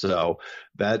listeners. So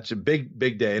that's a big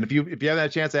day. And if you haven't had a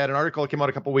chance, I had an article that came out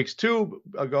a couple of weeks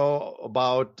ago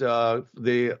about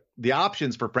the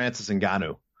options for Francis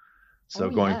Ngannou. So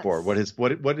going forward,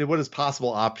 what his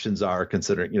possible options are,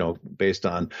 considering, based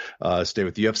on stay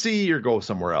with the UFC or go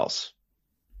somewhere else.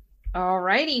 All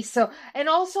righty. So, and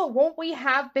also, won't we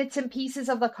have bits and pieces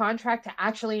of the contract to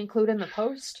actually include in the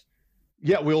post?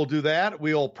 Yeah, we'll do that.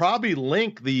 We'll probably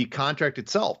link the contract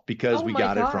itself because we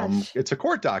got it it's a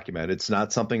court document. It's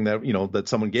not something that, that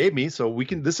someone gave me. So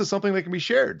this is something that can be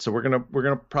shared. So we're going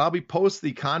to probably post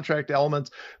the contract elements,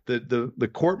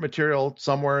 the court material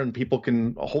somewhere, and people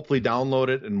can hopefully download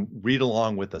it and read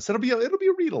along with us. It'll be a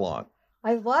read along.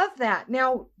 I love that.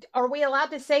 Now, are we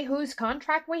allowed to say whose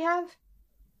contract we have?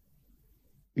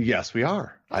 Yes, we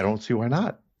are. I don't see why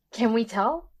not. Can we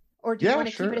tell? Or do you want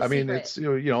to keep it a secret? I mean, it's,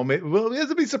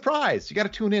 it'll be surprised. You got to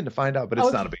tune in to find out, but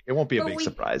it's not it won't be a big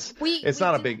surprise. It's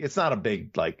not a big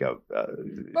but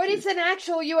it's an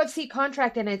actual UFC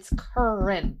contract and it's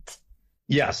current.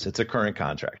 Yes, it's a current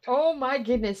contract. Oh my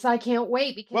goodness, I can't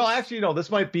wait. Because... Well, actually, no, this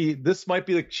might be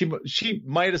like she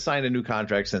might have signed a new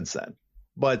contract since then,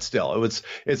 but still, it's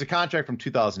a contract from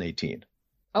 2018.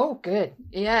 Oh, good.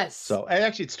 Yes. So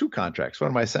actually, it's 2 contracts. What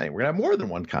am I saying? We're going to have more than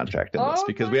 1 contract in this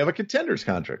because we have a contenders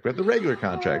contract. We have the regular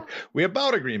contract. We have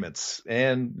bout agreements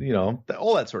and,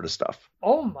 all that sort of stuff.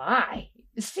 Oh, my.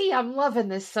 See, I'm loving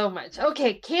this so much.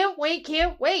 Okay. Can't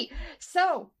wait.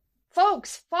 So,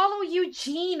 folks, follow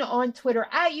Eugene on Twitter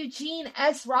at Eugene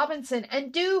S. Robinson,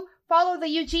 and do follow the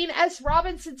Eugene S.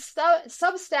 Robinson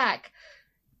Substack.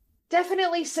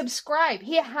 Definitely subscribe.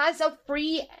 He has a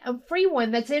free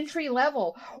one that's entry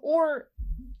level. Or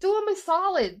do him a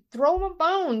solid, throw him a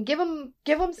bone, give him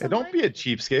some. Don't be a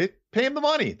cheapskate. Pay him the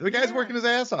money. The guy's working his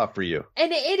ass off for you.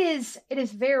 And it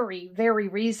is very, very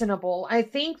reasonable. I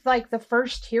think like the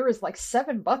first tier is like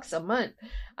 $7 a month.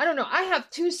 I don't know. I have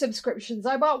 2 subscriptions.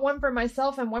 I bought one for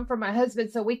myself and one for my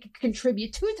husband so we could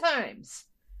contribute 2 times.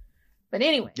 But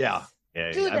anyway. Yeah.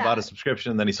 Yeah, I bought a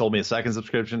subscription, then he sold me a second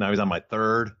subscription. Now he's on my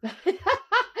 3rd.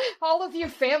 All of your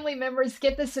family members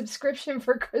get the subscription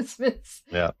for Christmas.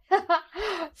 Yeah.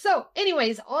 So,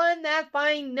 anyways, on that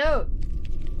fine note,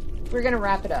 we're going to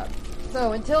wrap it up.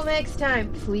 So, until next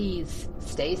time, please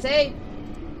stay safe.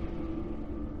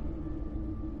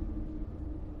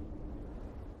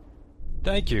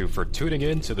 Thank you for tuning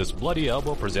in to this Bloody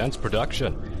Elbow Presents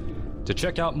production. To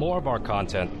check out more of our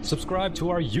content, subscribe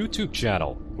to our YouTube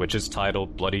channel, which is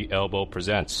titled Bloody Elbow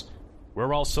Presents.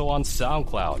 We're also on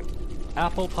SoundCloud,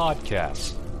 Apple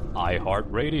Podcasts,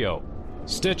 iHeartRadio,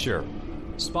 Stitcher,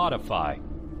 Spotify,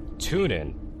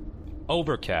 TuneIn,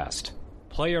 Overcast,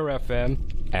 Player FM,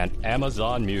 and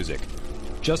Amazon Music.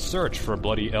 Just search for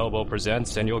Bloody Elbow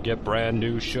Presents and you'll get brand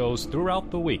new shows throughout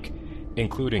the week,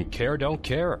 including Care Don't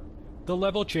Care, the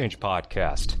Level Change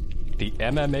Podcast, the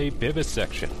MMA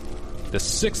Vivisection, the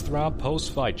 6th Round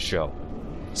Post-Fight Show,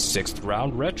 6th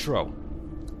Round Retro,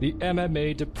 the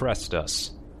MMA Depressed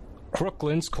Us,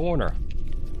 Crooklyn's Corner,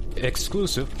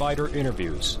 exclusive fighter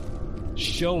interviews,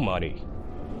 show money,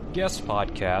 guest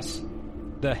podcasts,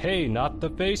 the Hey Not the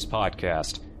Face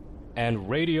podcast, and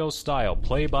radio-style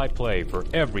play-by-play for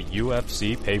every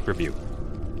UFC pay-per-view.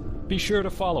 Be sure to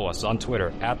follow us on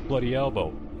Twitter at Bloody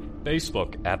Elbow,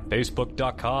 Facebook at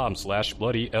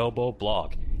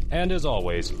facebook.com/BloodyElbowBlog, and as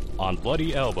always, on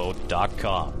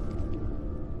BloodyElbow.com.